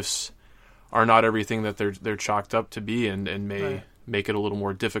 these gifts are not everything that they're chalked up to be, and may make it a little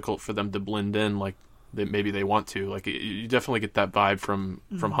more difficult for them to blend in like maybe they want to. Like, you definitely get that vibe from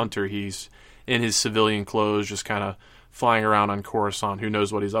Hunter. He's in his civilian clothes, just kind of flying around on Coruscant. Who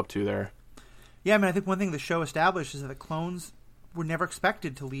knows what he's up to there? Yeah, I mean, I think one thing the show established is that the clones were never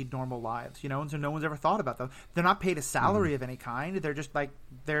expected to lead normal lives, and so no one's ever thought about them. They're not paid a salary of any kind. They're just like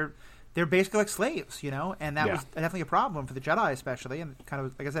they're basically like slaves, and that was definitely a problem for the Jedi, especially, and kind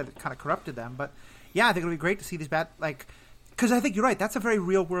of, like I said, it kind of corrupted them. But yeah, I think it'll be great to see these because I think you're right. That's a very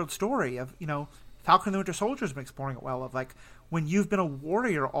real world story of Falcon and the Winter Soldier has been exploring it well, of like when you've been a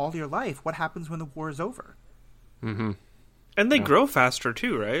warrior all your life, what happens when the war is over? Mm-hmm. And they grow faster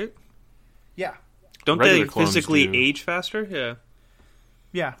too, right? Yeah. Don't they physically age faster? Yeah.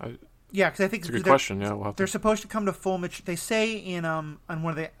 Yeah. Yeah, because I think it's a good question. Yeah, they're supposed to come to full maturity. They say in on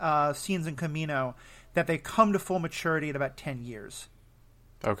one of the scenes in Camino that they come to full maturity in about 10 years.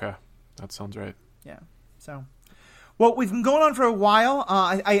 Okay, that sounds right. Yeah. So, well, we've been going on for a while.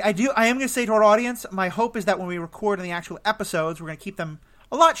 I am going to say to our audience, my hope is that when we record in the actual episodes, we're going to keep them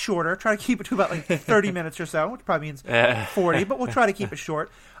a lot shorter. Try to keep it to about 30 minutes or so, which probably means 40, but we'll try to keep it short.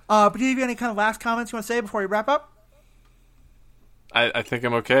 But do you have any kind of last comments you want to say before we wrap up? I think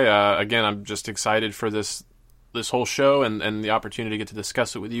I'm okay. Again, I'm just excited for this whole show and the opportunity to get to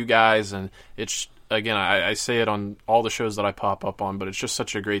discuss it with you guys. And it's, again, I say it on all the shows that I pop up on, but it's just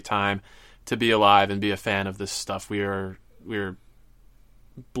such a great time to be alive and be a fan of this stuff. We're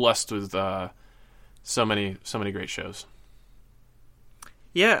blessed with so many great shows.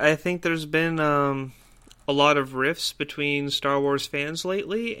 Yeah, I think there's been a lot of rifts between Star Wars fans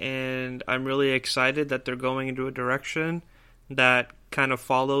lately, and I'm really excited that they're going into a direction that kind of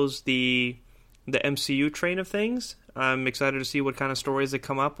follows the MCU train of things. I'm excited to see what kind of stories they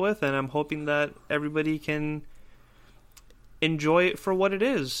come up with, and I'm hoping that everybody can enjoy it for what it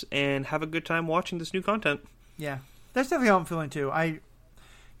is and have a good time watching this new content. Yeah, that's definitely how I'm feeling too. I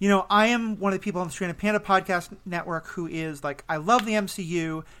am one of the people on the Stranded Panda podcast network who is like, I love the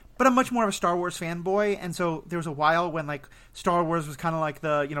MCU, but I'm much more of a Star Wars fanboy, and so there was a while when like Star Wars was kind of like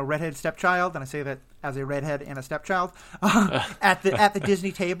the redhead stepchild, and I say that as a redhead and a stepchild at the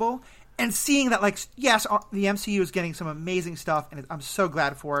Disney table, and seeing that like yes, the MCU is getting some amazing stuff, and I'm so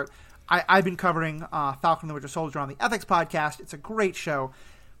glad for it. I've been covering Falcon and the Winter Soldier on the Ethics podcast. It's a great show,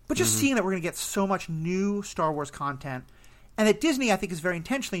 but just seeing that we're going to get so much new Star Wars content. And that Disney, I think, is very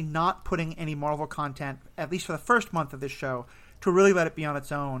intentionally not putting any Marvel content, at least for the first month of this show, to really let it be on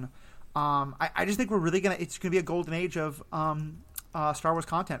its own. I just think it's going to be a golden age of Star Wars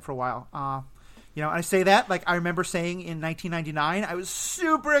content for a while. And I say that, like, I remember saying in 1999, I was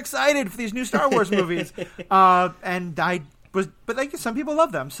super excited for these new Star Wars movies. But like, some people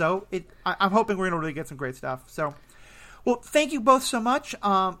love them. So I'm hoping we're going to really get some great stuff. So, well, thank you both so much.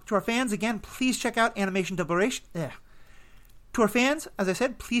 To our fans, again, please check out Animation Deliberation. To our fans, as I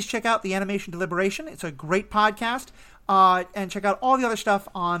said, please check out the Animation Deliberation. It's a great podcast. And check out all the other stuff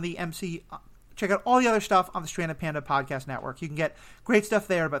on the Check out all the other stuff on the Stranded Panda Podcast Network. You can get great stuff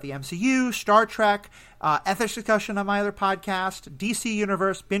there about the MCU, Star Trek, ethics discussion on my other podcast, DC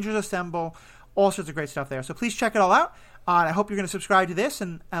Universe, Bingers Assemble, all sorts of great stuff there. So please check it all out. And I hope you're going to subscribe to this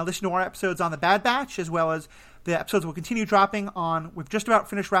and listen to our episodes on the Bad Batch, as well as the episodes will continue dropping on. We've just about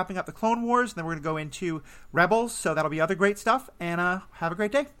finished wrapping up the Clone Wars, and then we're going to go into Rebels, so that'll be other great stuff. And have a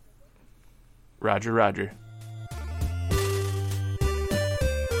great day. Roger, Roger.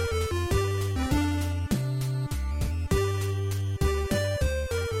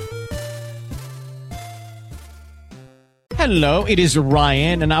 Hello, it is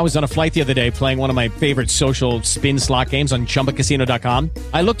Ryan, and I was on a flight the other day playing one of my favorite social spin slot games on ChumbaCasino.com.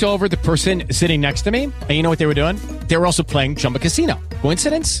 I looked over at the person sitting next to me, and you know what they were doing? They were also playing Chumba Casino.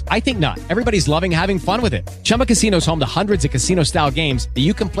 Coincidence? I think not. Everybody's loving having fun with it. Chumba Casino is home to hundreds of casino-style games that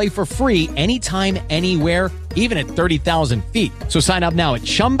you can play for free anytime, anywhere, even at 30,000 feet. So sign up now at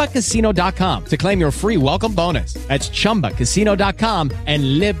ChumbaCasino.com to claim your free welcome bonus. That's ChumbaCasino.com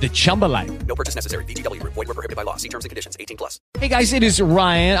and live the Chumba life. No purchase necessary. VGW. Void where prohibited by law. See terms and conditions. 18+. Hey guys, it is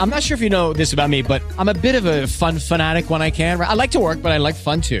Ryan. I'm not sure if you know this about me, but I'm a bit of a fun fanatic when I can. I like to work, but I like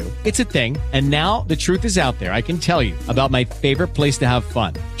fun too. It's a thing. And now the truth is out there. I can tell you about my favorite place to have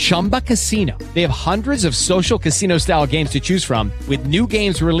fun. Chumba Casino. They have hundreds of social casino style games to choose from with new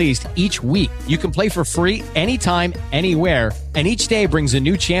games released each week. You can play for free anytime, anywhere, and each day brings a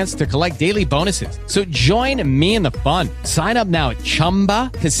new chance to collect daily bonuses. So join me in the fun. Sign up now at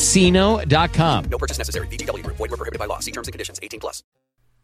ChumbaCasino.com. No purchase necessary. VGW. Void where prohibited by law. See terms and conditions. 18+.